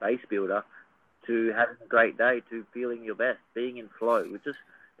daily base builder to having a great day, to feeling your best, being in flow.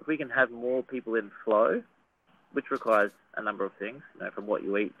 If we can have more people in flow, which requires a number of things, from what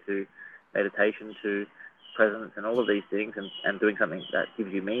you eat to meditation to presence and all of these things, and doing something that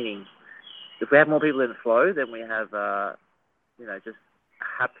gives you meaning. If we have more people in flow, then we have, just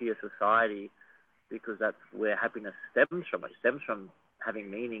a happier society, because that's where happiness stems from. It stems from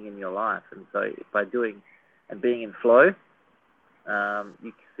having meaning in your life. And so by doing and being in flow,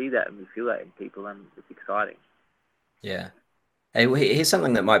 you see that and you feel that in people, and it's exciting. Yeah. Hey, here's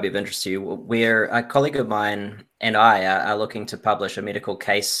something that might be of interest to you. Where a colleague of mine and I are looking to publish a medical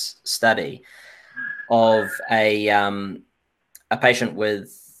case study of a patient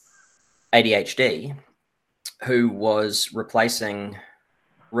with ADHD who was replacing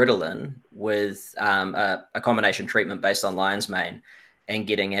Ritalin with a combination treatment based on Lion's Mane and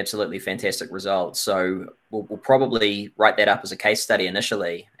getting absolutely fantastic results. So we'll probably write that up as a case study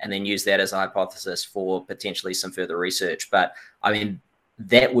initially, and then use that as a hypothesis for potentially some further research. But I mean,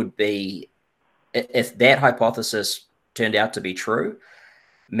 that would be, if that hypothesis turned out to be true,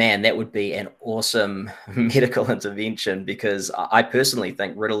 man, that would be an awesome medical intervention, because I personally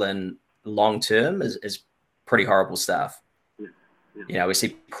think Ritalin long-term is pretty horrible stuff. Yeah. We see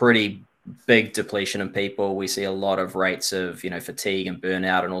pretty big depletion in people. We see a lot of rates of, fatigue and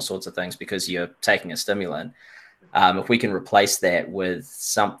burnout and all sorts of things because you're taking a stimulant. If we can replace that with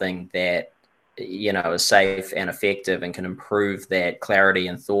something that, is safe and effective and can improve that clarity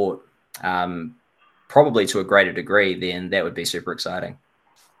and thought, probably to a greater degree, then that would be super exciting.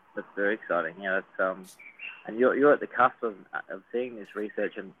 That's very exciting. That's and you're at the cusp of seeing this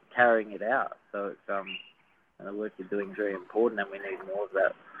research and carrying it out. So it's and the work you're doing is very important, and we need more of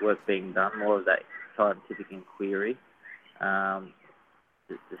that work being done, more of that scientific inquiry, to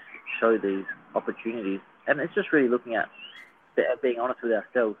show these opportunities. And it's just really looking at being honest with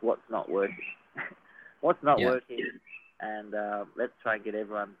ourselves, what's not working. What's not working, and let's try and get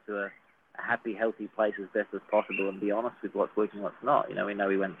everyone to a happy, healthy place as best as possible, and be honest with what's working, what's not. We know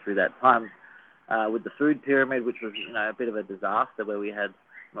we went through that time with the food pyramid, which was, a bit of a disaster, where we had,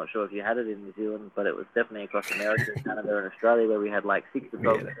 I'm not sure if you had it in New Zealand, but it was definitely across America, Canada, and Australia, where we had like 6 to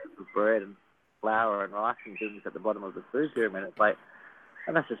 12 of bread and flour and rice and things at the bottom of the food pyramid. It's like,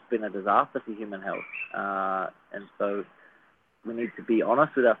 and that's just been a disaster for human health. And so we need to be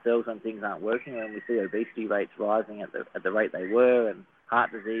honest with ourselves when things aren't working, and we see obesity rates rising at the rate they were, and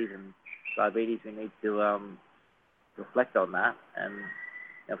heart disease and diabetes. We need to reflect on that. And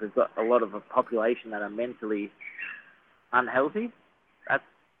if we've got a lot of a population that are mentally unhealthy,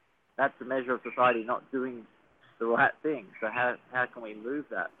 that's a measure of society not doing the right thing. So how can we move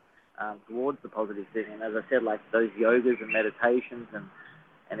that towards the positive thing? And as I said, like those yogas and meditations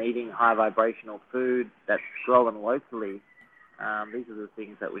and eating high vibrational food that's grown locally, these are the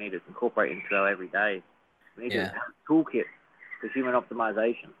things that we need to incorporate into our everyday. We need to have a toolkit for human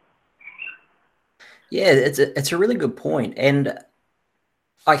optimization. Yeah, it's a really good point. And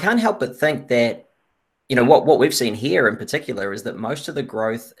I can't help but think that, what we've seen here in particular is that most of the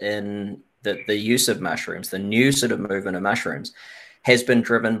growth in the use of mushrooms, the new sort of movement of mushrooms, has been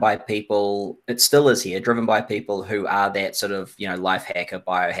driven by people, it still is here, driven by people who are that sort of, life hacker,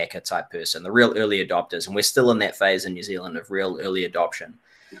 biohacker type person, the real early adopters. And we're still in that phase in New Zealand of real early adoption.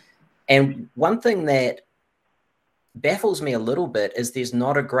 And one thing that baffles me a little bit is there's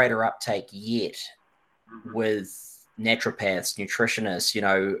not a greater uptake yet with naturopaths,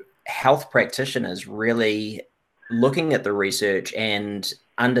 nutritionists, health practitioners really looking at the research and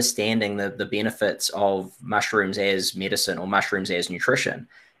understanding the benefits of mushrooms as medicine or mushrooms as nutrition.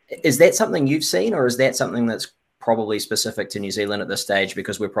 Is that something you've seen, or is that something that's probably specific to New Zealand at this stage,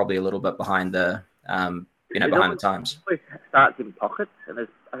 because we're probably a little bit behind the behind the times? It starts in pockets, and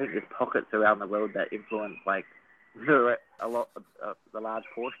I think there's pockets around the world that influence like the large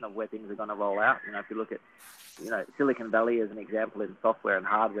portion of where things are going to roll out. If you look at Silicon Valley as an example in software and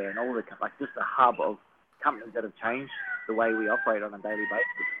hardware, and all the just a hub of companies that have changed the way we operate on a daily basis.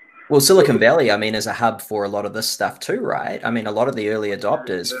 Well, Silicon Valley, I mean, is a hub for a lot of this stuff too, right? I mean, a lot of the early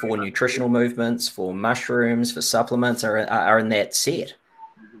adopters for nutritional movements, for mushrooms, for supplements are in that set.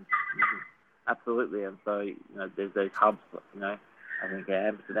 Absolutely, and so there's those hubs. I think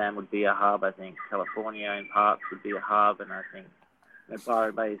Amsterdam would be a hub. I think California in parts would be a hub, and I think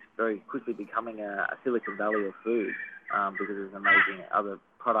Byron Bay is very quickly becoming a Silicon Valley of food because there's amazing other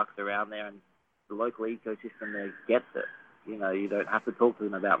products around there, and the local ecosystem there gets it. You don't have to talk to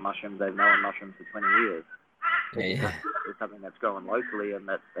them about mushrooms. They've known mushrooms for 20 years. Yeah. It's something that's growing locally, and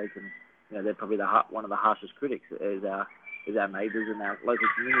that they can, they're probably one of the harshest critics is our neighbours and our local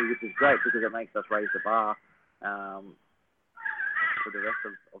community, which is great because it makes us raise the bar for the rest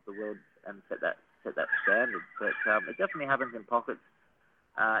of the world and set that standard. But it definitely happens in pockets.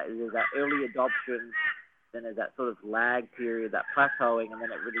 There's that early adoption, then there's that sort of lag period, that plateauing, and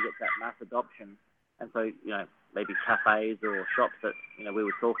then it really gets that mass adoption. And so, maybe cafes or shops that, we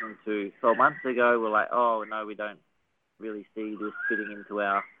were talking to 12 months ago were like, oh, no, we don't really see this fitting into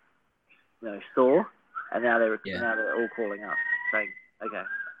our, store. And now they're all calling us saying, okay,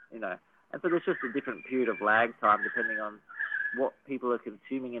 And so there's just a different period of lag time depending on what people are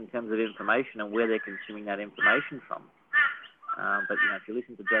consuming in terms of information and where they're consuming that information from. But, if you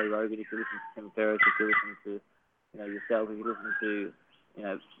listen to Joe Rogan, if you listen to Tim Ferriss, if you listen to, yourself, if you listen to,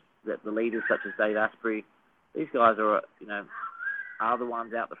 the leaders such as Dave Asprey, these guys are the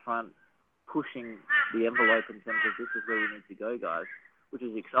ones out the front pushing the envelope in terms of this is where we need to go, guys, which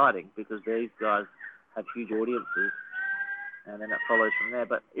is exciting because these guys have huge audiences, and then it follows from there.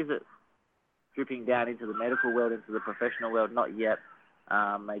 But is it dripping down into the medical world, into the professional world? Not yet,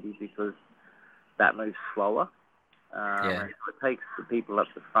 maybe because that moves slower. And it takes the people up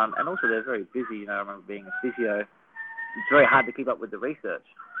the front, and also they're very busy. I remember being a physio. It's very hard to keep up with the research.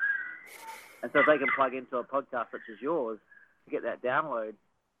 And so if they can plug into a podcast such as yours to get that download,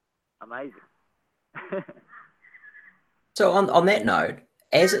 amazing. So on that note,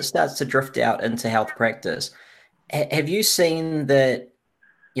 as it starts to drift out into health practice, have you seen that,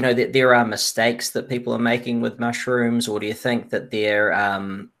 that there are mistakes that people are making with mushrooms, or do you think that there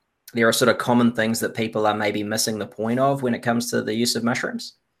are sort of common things that people are maybe missing the point of when it comes to the use of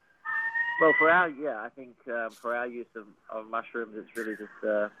mushrooms? Well, I think for our use of mushrooms, it's really just,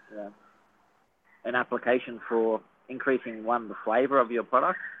 an application for increasing, the flavor of your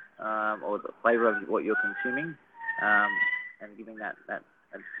product or the flavor of what you're consuming and giving that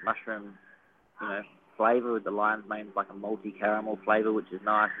mushroom, flavor with the lion's mane, like a malty caramel flavor, which is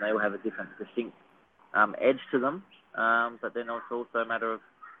nice, and they all have a different distinct edge to them. But then it's also a matter of,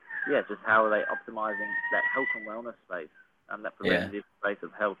 just how are they optimizing that health and wellness space, that preventative space of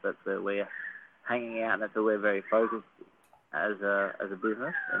health. That's where we're hanging out, and that's where we're very focused as a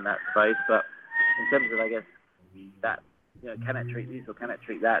business in that space. But in terms of, I guess, that, can it treat this or can it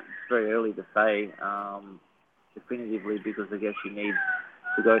treat that? It's very early to say definitively, because I guess you need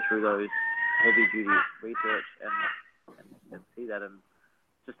to go through those heavy-duty research and see that, and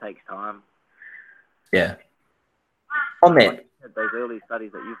it just takes time. Yeah. On that, those early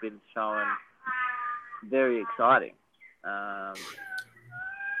studies that you've been showing, very exciting. And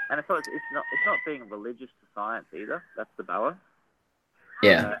it's not being religious to science either. That's the balance.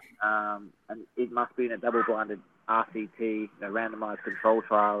 Yeah. And it must be in a double-blinded RCT, randomized control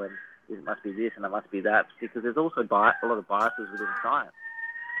trial, and it must be this and it must be that, because there's also a lot of biases within science.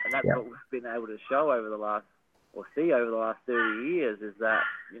 And that's what we've been able to show over the last 30 years, is that,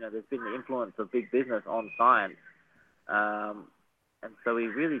 there's been the influence of big business on science. And so we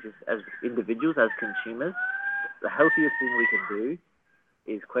really just, as individuals, as consumers, the healthiest thing we can do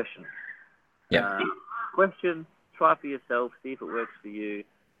is question. Question, try for yourself, see if it works for you,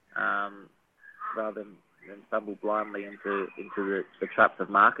 rather than stumble blindly into the traps of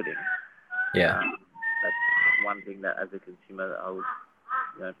marketing. That's one thing that, as a consumer, I would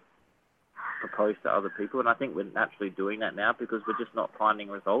propose to other people, and I think we're naturally doing that now because we're just not finding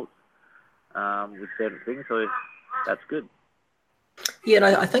results with certain things, so that's good. Yeah, and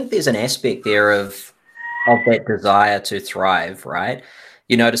I think there's an aspect there of that desire to thrive, right?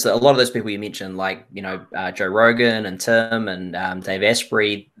 You notice that a lot of those people you mentioned, like, Joe Rogan and Tim and Dave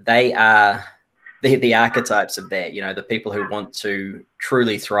Asprey, they are the archetypes of that, the people who want to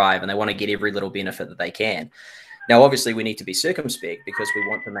truly thrive and they want to get every little benefit that they can. Now, obviously, we need to be circumspect because we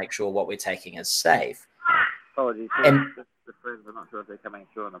want to make sure what we're taking is safe. Apologies. And the friends, I'm not sure if they're coming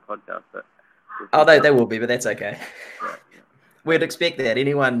through on the podcast, but... they will be, but that's okay. We'd expect that.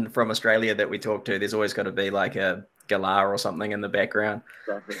 Anyone from Australia that we talk to, there's always got to be like a galah or something in the background.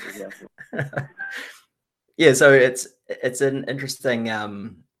 Exactly. Yeah, so it's an interesting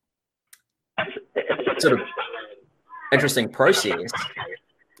sort of interesting process.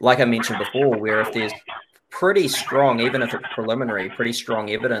 like I mentioned before, where if there's pretty strong, even if it's preliminary, pretty strong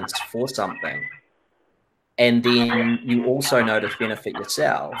evidence for something, and then you also notice benefit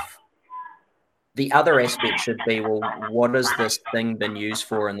yourself, the other aspect should be, well, what has this thing been used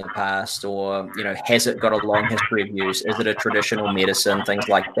for in the past? Or, has it got a long history of use? Is it a traditional medicine? Things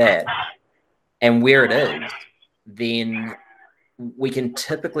like that. And where it is, then we can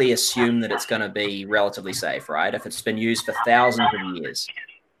typically assume that it's going to be relatively safe, right? If it's been used for thousands of years.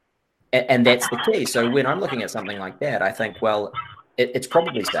 And that's the key. So when I'm looking at something like that, I think, well, it's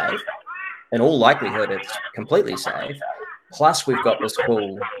probably safe. In all likelihood, it's completely safe. Plus, we've got this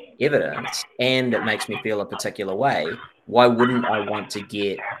cool evidence, and it makes me feel a particular way. Why wouldn't I want to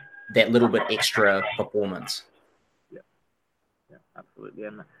get that little bit extra performance? Yeah, absolutely.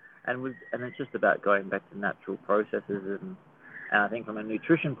 And it's just about going back to natural processes, and I think from a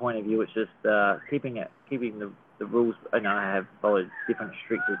nutrition point of view, it's just keeping the rules. I have followed different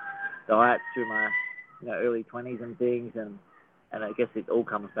restricted diets through my early 20s and things, and I guess it all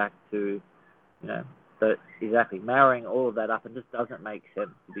comes back to so exactly marrying all of that up, and just doesn't make sense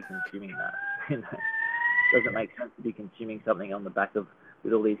to be consuming that. Doesn't make sense to be consuming something on the back of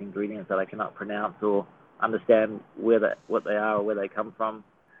with all these ingredients that I cannot pronounce or understand what they are or where they come from.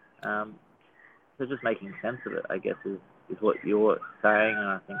 So just making sense of it, I guess, is what you're saying, and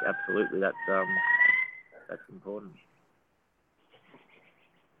I think absolutely that's important.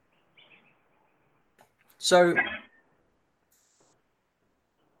 So,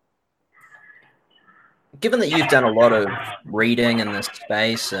 given that you've done a lot of reading in this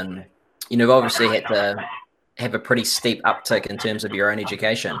space, and you've obviously had to have a pretty steep uptick in terms of your own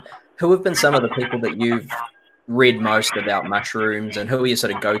education, who have been some of the people that you've read most about mushrooms, and who are your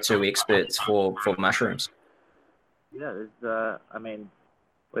sort of go-to experts for mushrooms? Yeah, there's,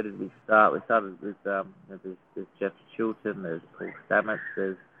 where did we start? We started with there's Jeff Chilton, there's Paul Stamets,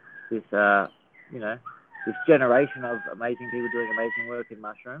 there's this this generation of amazing people doing amazing work in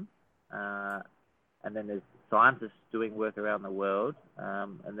mushrooms, and then there's scientists doing work around the world,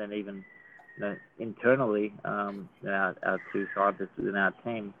 and then even internally, our two scientists within our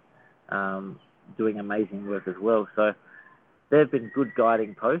team doing amazing work as well. So there have been good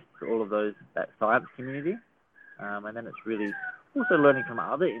guiding posts for all of that science community, and then it's really also learning from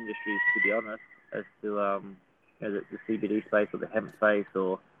other industries, to be honest, as to the CBD space or the hemp space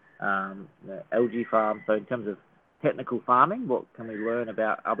or algae farm. So in terms of technical farming, what can we learn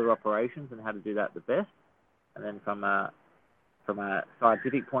about other operations and how to do that the best? And then from a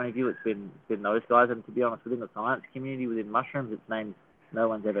scientific point of view, it's been those guys. And to be honest, within the science community, within mushrooms, it's names no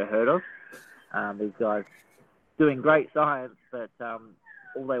one's ever heard of. These guys doing great science, but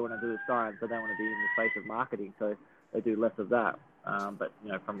all they want to do is science. They don't want to be in the space of marketing, so they do less of that. But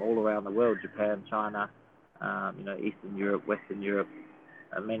from all around the world, Japan, China, Eastern Europe, Western Europe,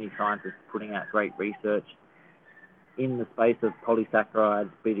 many scientists putting out great research in the space of polysaccharides,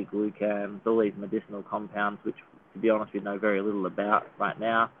 beta-glucans, all these medicinal compounds, which, to be honest, we know very little about right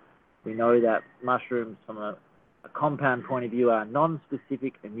now. We know that mushrooms, from a compound point of view, are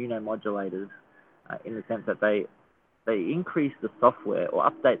non-specific immunomodulators in the sense that they increase the software or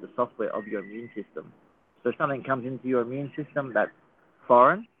update the software of your immune system. So if something comes into your immune system that's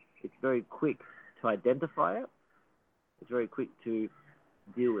foreign, it's very quick to identify it. It's very quick to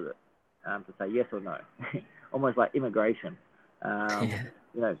deal with it, to say yes or no. Almost like immigration.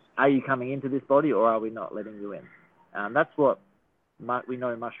 Are you coming into this body or are we not letting you in? That's what we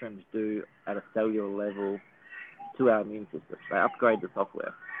know mushrooms do at a cellular level to our immune system. They upgrade the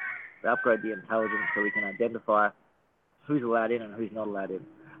software. They upgrade the intelligence so we can identify who's allowed in and who's not allowed in.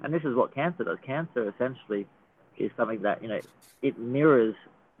 And this is what cancer does. Cancer essentially is something that, it mirrors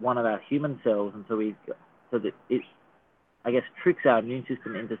one of our human cells, and so that it, I guess, tricks our immune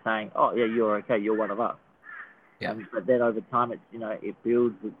system into saying, oh yeah, you're okay, you're one of us. Yeah. But then over time, it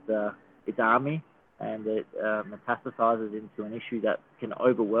builds its army, and it metastasizes into an issue that can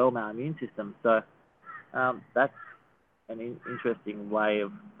overwhelm our immune system. So that's an interesting way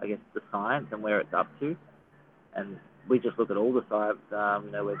of, I guess, the science and where it's up to. And we just look at all the science.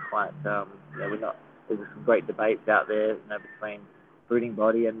 We're quite, we're not. There's some great debates out there, between fruiting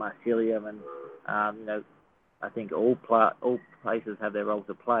body and mycelium, and I think all places have their role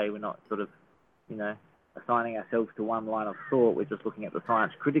to play. We're not sort of, assigning ourselves to one line of thought. We're just looking at the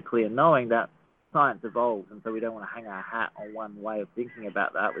science critically and knowing that science evolves, and so we don't want to hang our hat on one way of thinking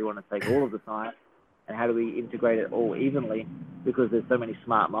about that. We want to take all of the science and how do we integrate it all evenly, because there's so many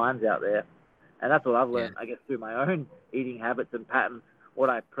smart minds out there. And that's what I've learned, I guess, through my own eating habits and patterns. What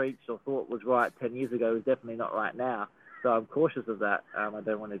I preached or thought was right 10 years ago is definitely not right now. So I'm cautious of that. I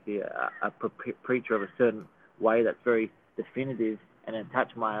don't want to be a preacher of a certain way that's very definitive and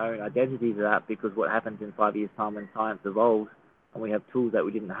attach my own identity to that, because what happens in 5 years' time when science evolves and we have tools that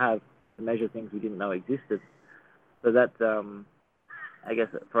we didn't have to measure things we didn't know existed. So that's, I guess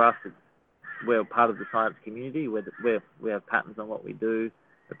for us, we're part of the science community. We have patents on what we do.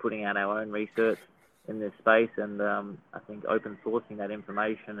 We're putting out our own research in this space, and I think open sourcing that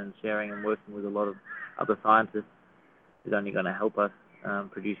information and sharing and working with a lot of other scientists is only going to help us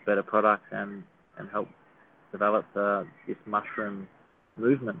produce better products and help develop this mushroom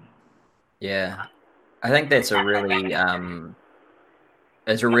movement. Yeah, I think that's a really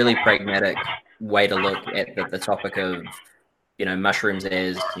pragmatic way to look at the topic of, you know, mushrooms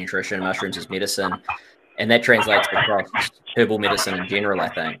as nutrition, mushrooms as medicine, and that translates across herbal medicine in general, I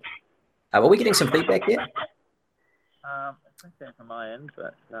think. Are we getting some feedback here? I think that's on my end,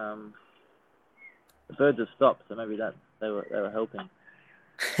 but the birds have stopped, so maybe they were helping.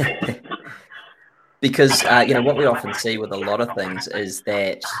 Because you know, what we often see with a lot of things is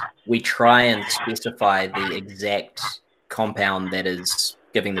that we try and specify the exact compound that is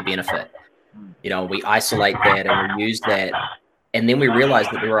giving the benefit. You know, we isolate that and we use that, and then we realize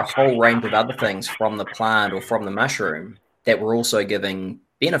that there are a whole range of other things from the plant or from the mushroom that we're also giving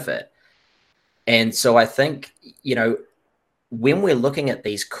benefit. And so I think, you know, when we're looking at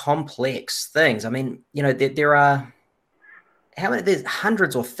these complex things, I mean, you know, there are there's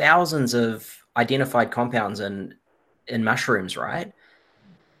hundreds or thousands of identified compounds in mushrooms, right?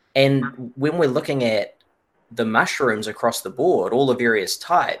 And when we're looking at the mushrooms across the board, all the various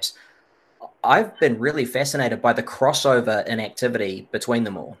types, I've been really fascinated by the crossover in activity between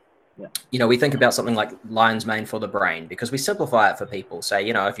them all. Yeah. You know, we think about something like lion's mane for the brain because we simplify it for people. Say,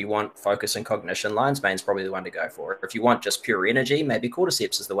 you know, if you want focus and cognition, lion's mane is probably the one to go for. If you want just pure energy, maybe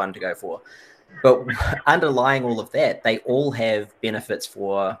cordyceps is the one to go for. But underlying all of that, they all have benefits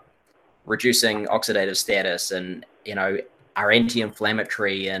for reducing oxidative status, and, you know, are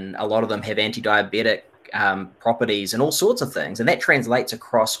anti-inflammatory, and a lot of them have anti-diabetic properties and all sorts of things. And that translates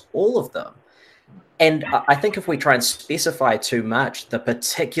across all of them. And I think if we try and specify too much the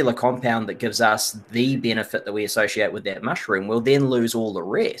particular compound that gives us the benefit that we associate with that mushroom, we'll then lose all the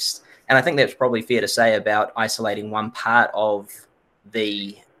rest. And I think that's probably fair to say about isolating one part of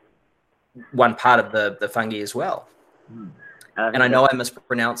the fungi as well. And I know I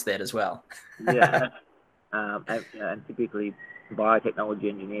mispronounced that as well. Yeah. And typically biotechnology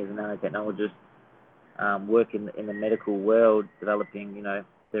engineers and nanotechnologists work in the medical world developing, you know,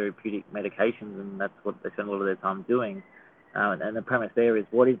 therapeutic medications, and that's what they spend a lot of their time doing. And the premise there is,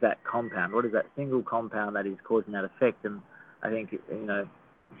 what is that compound? What is that single compound that is causing that effect? And I think, you know,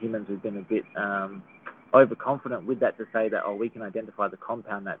 humans have been a bit overconfident with that to say that, oh, we can identify the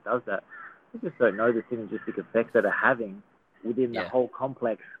compound that does that. We just don't know the synergistic effects that are having within the whole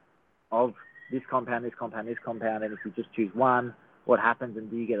complex of this compound, this compound, this compound. And if you just choose one, what happens,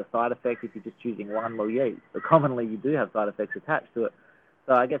 and do you get a side effect if you're just choosing one? Well, yeah, but commonly you do have side effects attached to it.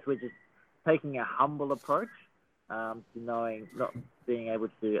 So I guess we're just taking a humble approach to knowing, not being able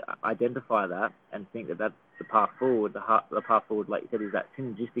to identify that and think that that's the path forward. The path forward, like you said, is that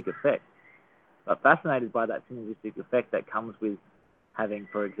synergistic effect. But fascinated by that synergistic effect that comes with having,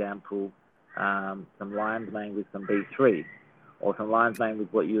 for example, some lion's mane with some B3, or some lion's mane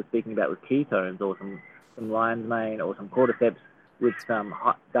with what you were speaking about with ketones, or some lion's mane or some cordyceps with some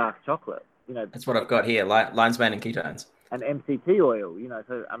hot, dark chocolate. You know, that's what I've got here: lion's mane and ketones. And MCT oil, you know,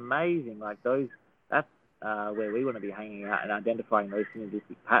 so amazing. Like those, that's where we want to be hanging out and identifying those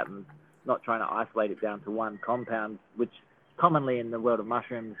synergistic patterns, not trying to isolate it down to one compound, which commonly in the world of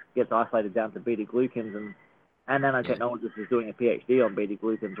mushrooms gets isolated down to beta-glucans, and nanotechnologists is doing a PhD on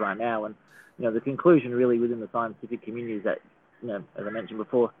beta-glucans right now. And, you know, the conclusion really within the scientific community is that, you know, as I mentioned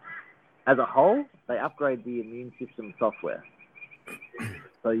before, as a whole, they upgrade the immune system software.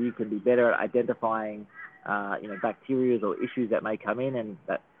 So you can be better at identifying you know, bacteria or issues that may come in, and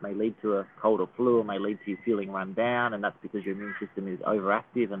that may lead to a cold or flu, or may lead to you feeling run down, and that's because your immune system is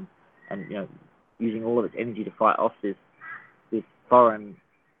overactive and you know, using all of its energy to fight off this foreign,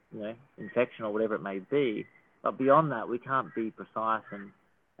 you know, infection or whatever it may be. But beyond that, we can't be precise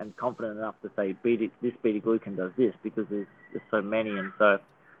and confident enough to say this beta-glucan does this, because there's so many. And so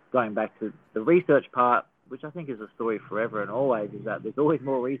going back to the research part, which I think is a story forever and always, is that there's always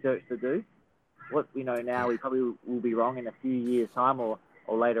more research to do. What we know now, we probably will be wrong in a few years' time or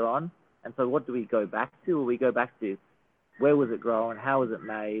later on. And so what do we go back to? Well, we go back to, where was it grown? How was it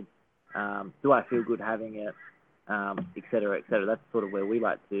made? Do I feel good having it? Et cetera, et cetera. That's sort of where we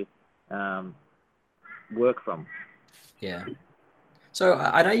like to work from. Yeah. So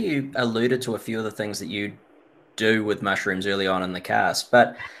I know you alluded to a few of the things that you do with mushrooms early on in the cast,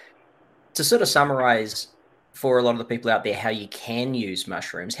 but to sort of summarize for a lot of the people out there how you can use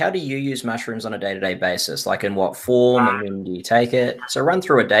mushrooms. How do you use mushrooms on a day-to-day basis? Like in what form and when do you take it? So run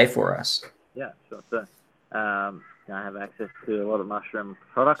through a day for us. Yeah, sure. So I have access to a lot of mushroom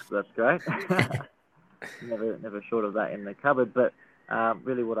products. So that's great. never short of that in the cupboard. But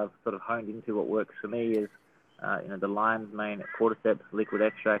really, what I've sort of honed into, what works for me is the lion's mane cordyceps liquid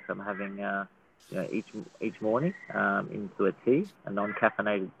extract. I'm having each morning into a tea, a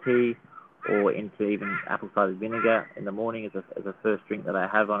non-caffeinated tea, or into even apple cider vinegar in the morning as a first drink that I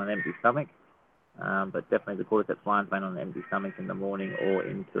have on an empty stomach. But definitely the cordyceps lion's mane on an empty stomach in the morning or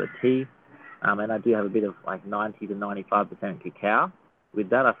into a tea. And I do have a bit of like 90 to 95% cacao. With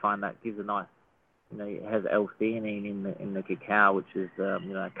that, I find that gives a nice, it has L-theanine in the cacao, which is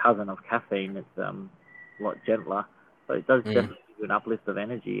a cousin of caffeine. It's a lot gentler, so it does definitely give you an uplift of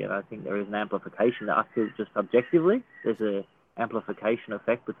energy. And I think there is an amplification that I feel just subjectively. There's a amplification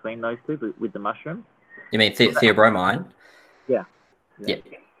effect between those two with the mushrooms. You mean theobromine? Yeah.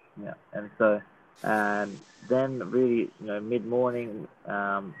 And so then really, mid-morning,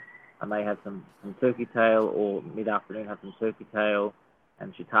 I may have some turkey tail, or mid-afternoon have some turkey tail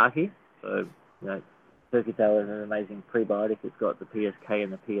and shiitake. So, turkey tail is an amazing prebiotic. It's got the PSK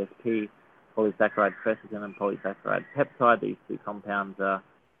and the PSP, polysaccharide crescin and polysaccharide peptide. These two compounds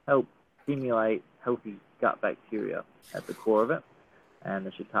help stimulate healthy gut bacteria at the core of it. And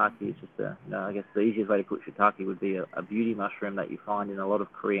the shiitake is just I guess the easiest way to put shiitake would be a beauty mushroom that you find in a lot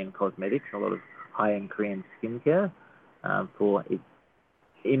of Korean cosmetics, a lot of high-end Korean skincare, for its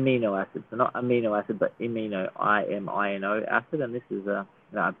amino acids. So not amino acid, but IMINO acid. And this is a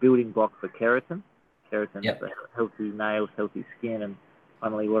building block for keratin. Keratin is healthy nails, healthy skin. And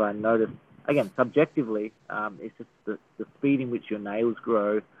finally, what I noticed, again, subjectively, is just the speed in which your nails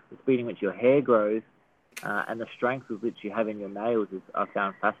grow, the speed in which your hair grows, and the strength with which you have in your nails is I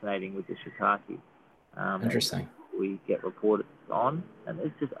found fascinating with the shiitake. Interesting. We get reported on, and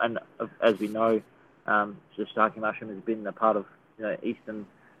it's just, and as we know, shiitake mushroom has been a part of Eastern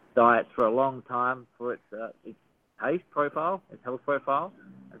diets for a long time for its taste profile, its health profile,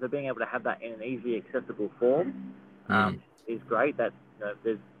 and so being able to have that in an easily accessible form is great. That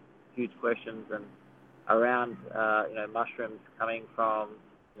there's huge questions and around mushrooms coming from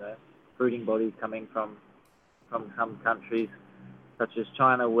fruiting bodies coming from some countries such as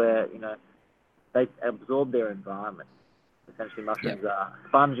China, where they absorb their environment. Essentially, mushrooms are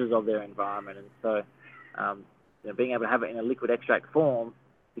sponges of their environment, and so being able to have it in a liquid extract form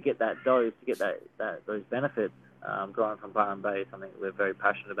to get that dose, to get those benefits, growing from Byron Bay is something we're very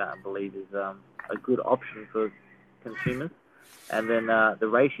passionate about and believe is a good option for consumers. And then the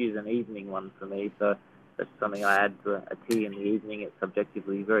reishi is an evening one for me, so that's something I add to a tea in the evening. It's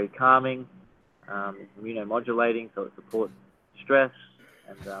subjectively very calming, immunomodulating, so it supports stress,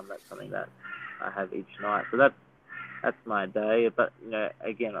 and that's something that I have each night. So that's my day. But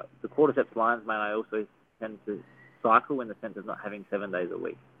again, the cordyceps lion's mane I also tend to cycle in the sense of not having 7 days a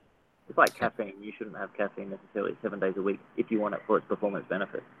week. It's like caffeine. You shouldn't have caffeine necessarily 7 days a week if you want it for its performance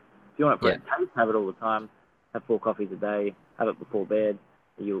benefits. If you want it for its taste, have it all the time. Have 4 coffees a day. Have it before bed.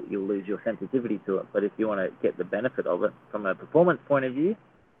 You'll lose your sensitivity to it. But if you want to get the benefit of it from a performance point of view,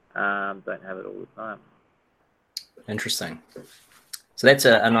 don't have it all the time. Interesting. So that's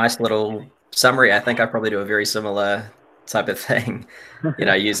a nice little summary. I think I probably do a very similar type of thing,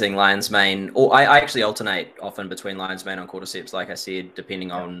 using lion's mane, or I actually alternate often between lion's mane and cordyceps, like I said,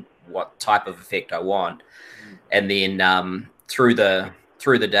 depending on what type of effect I want. And then through the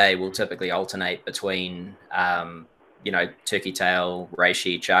day, we'll typically alternate between turkey tail,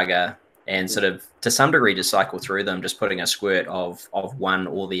 reishi, chaga, and sort of to some degree just cycle through them, just putting a squirt of one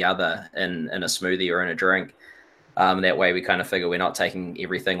or the other in a smoothie or in a drink. That way we kind of figure we're not taking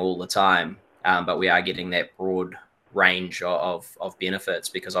everything all the time, but we are getting that broad range of benefits,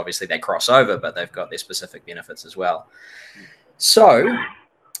 because obviously they cross over, but they've got their specific benefits as well. So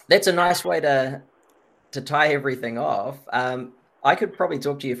that's a nice way to tie everything off. I could probably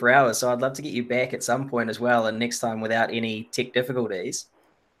talk to you for hours, so I'd love to get you back at some point as well, and next time without any tech difficulties,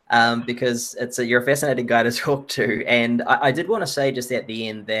 because you're a fascinating guy to talk to. And I did want to say just at the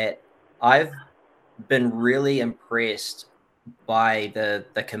end that I've been really impressed by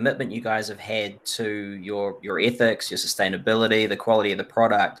the commitment you guys have had to your ethics, your sustainability, the quality of the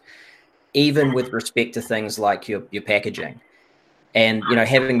product, even with respect to things like your packaging. And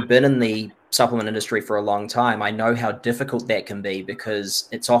having been in the supplement industry for a long time, I know how difficult that can be, because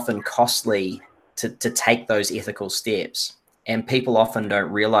it's often costly to take those ethical steps, and people often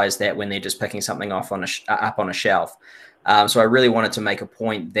don't realize that when they're just picking something off up on a shelf. So I really wanted to make a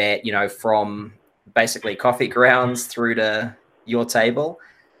point that from basically coffee grounds through to your table,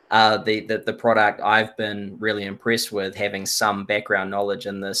 the product, I've been really impressed with having some background knowledge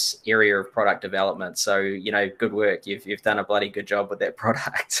in this area of product development. So, good work. You've done a bloody good job with that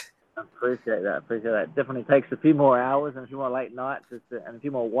product. I appreciate that. It definitely takes a few more hours and a few more late nights and a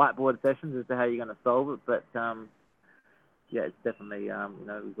few more whiteboard sessions as to how you're going to solve it. But, it's definitely,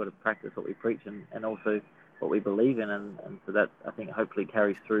 we've got to practice what we preach and also what we believe in. And so that, I think, hopefully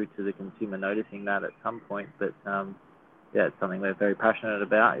carries through to the consumer noticing that at some point. But, it's something we're very passionate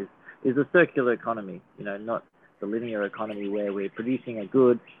about is the circular economy, not the linear economy where we're producing a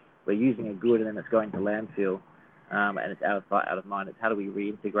good, we're using a good, and then it's going to landfill, and it's out of sight, out of mind. It's how do we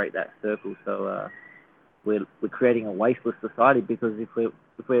reintegrate that circle? So we're creating a wasteless society, because if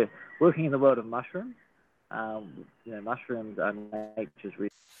we're working in the world of mushrooms, mushrooms are nature's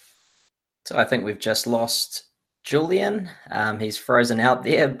resource. So I think we've just lost Julian. He's frozen out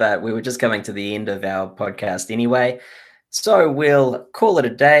there, but we were just coming to the end of our podcast anyway. So we'll call it a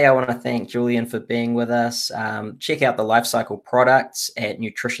day. I want to thank Julian for being with us. Check out the Life Cycle products at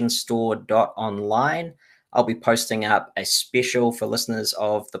nutritionstore.online. I'll be posting up a special for listeners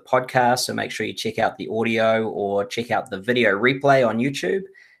of the podcast, so make sure you check out the audio or check out the video replay on YouTube,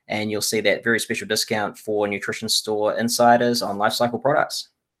 and you'll see that very special discount for Nutrition Store insiders on Life Cycle products.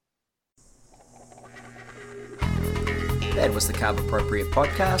 That was the Carb Appropriate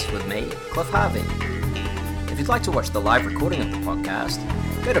podcast with me, Cliff Harvey. If you'd like to watch the live recording of the podcast,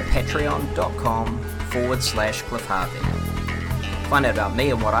 go to patreon.com/Cliff Harvey. Find out about me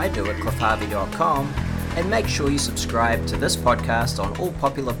and what I do at cliffharvey.com, and make sure you subscribe to this podcast on all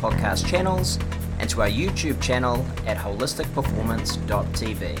popular podcast channels and to our YouTube channel at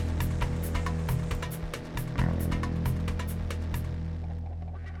holisticperformance.tv.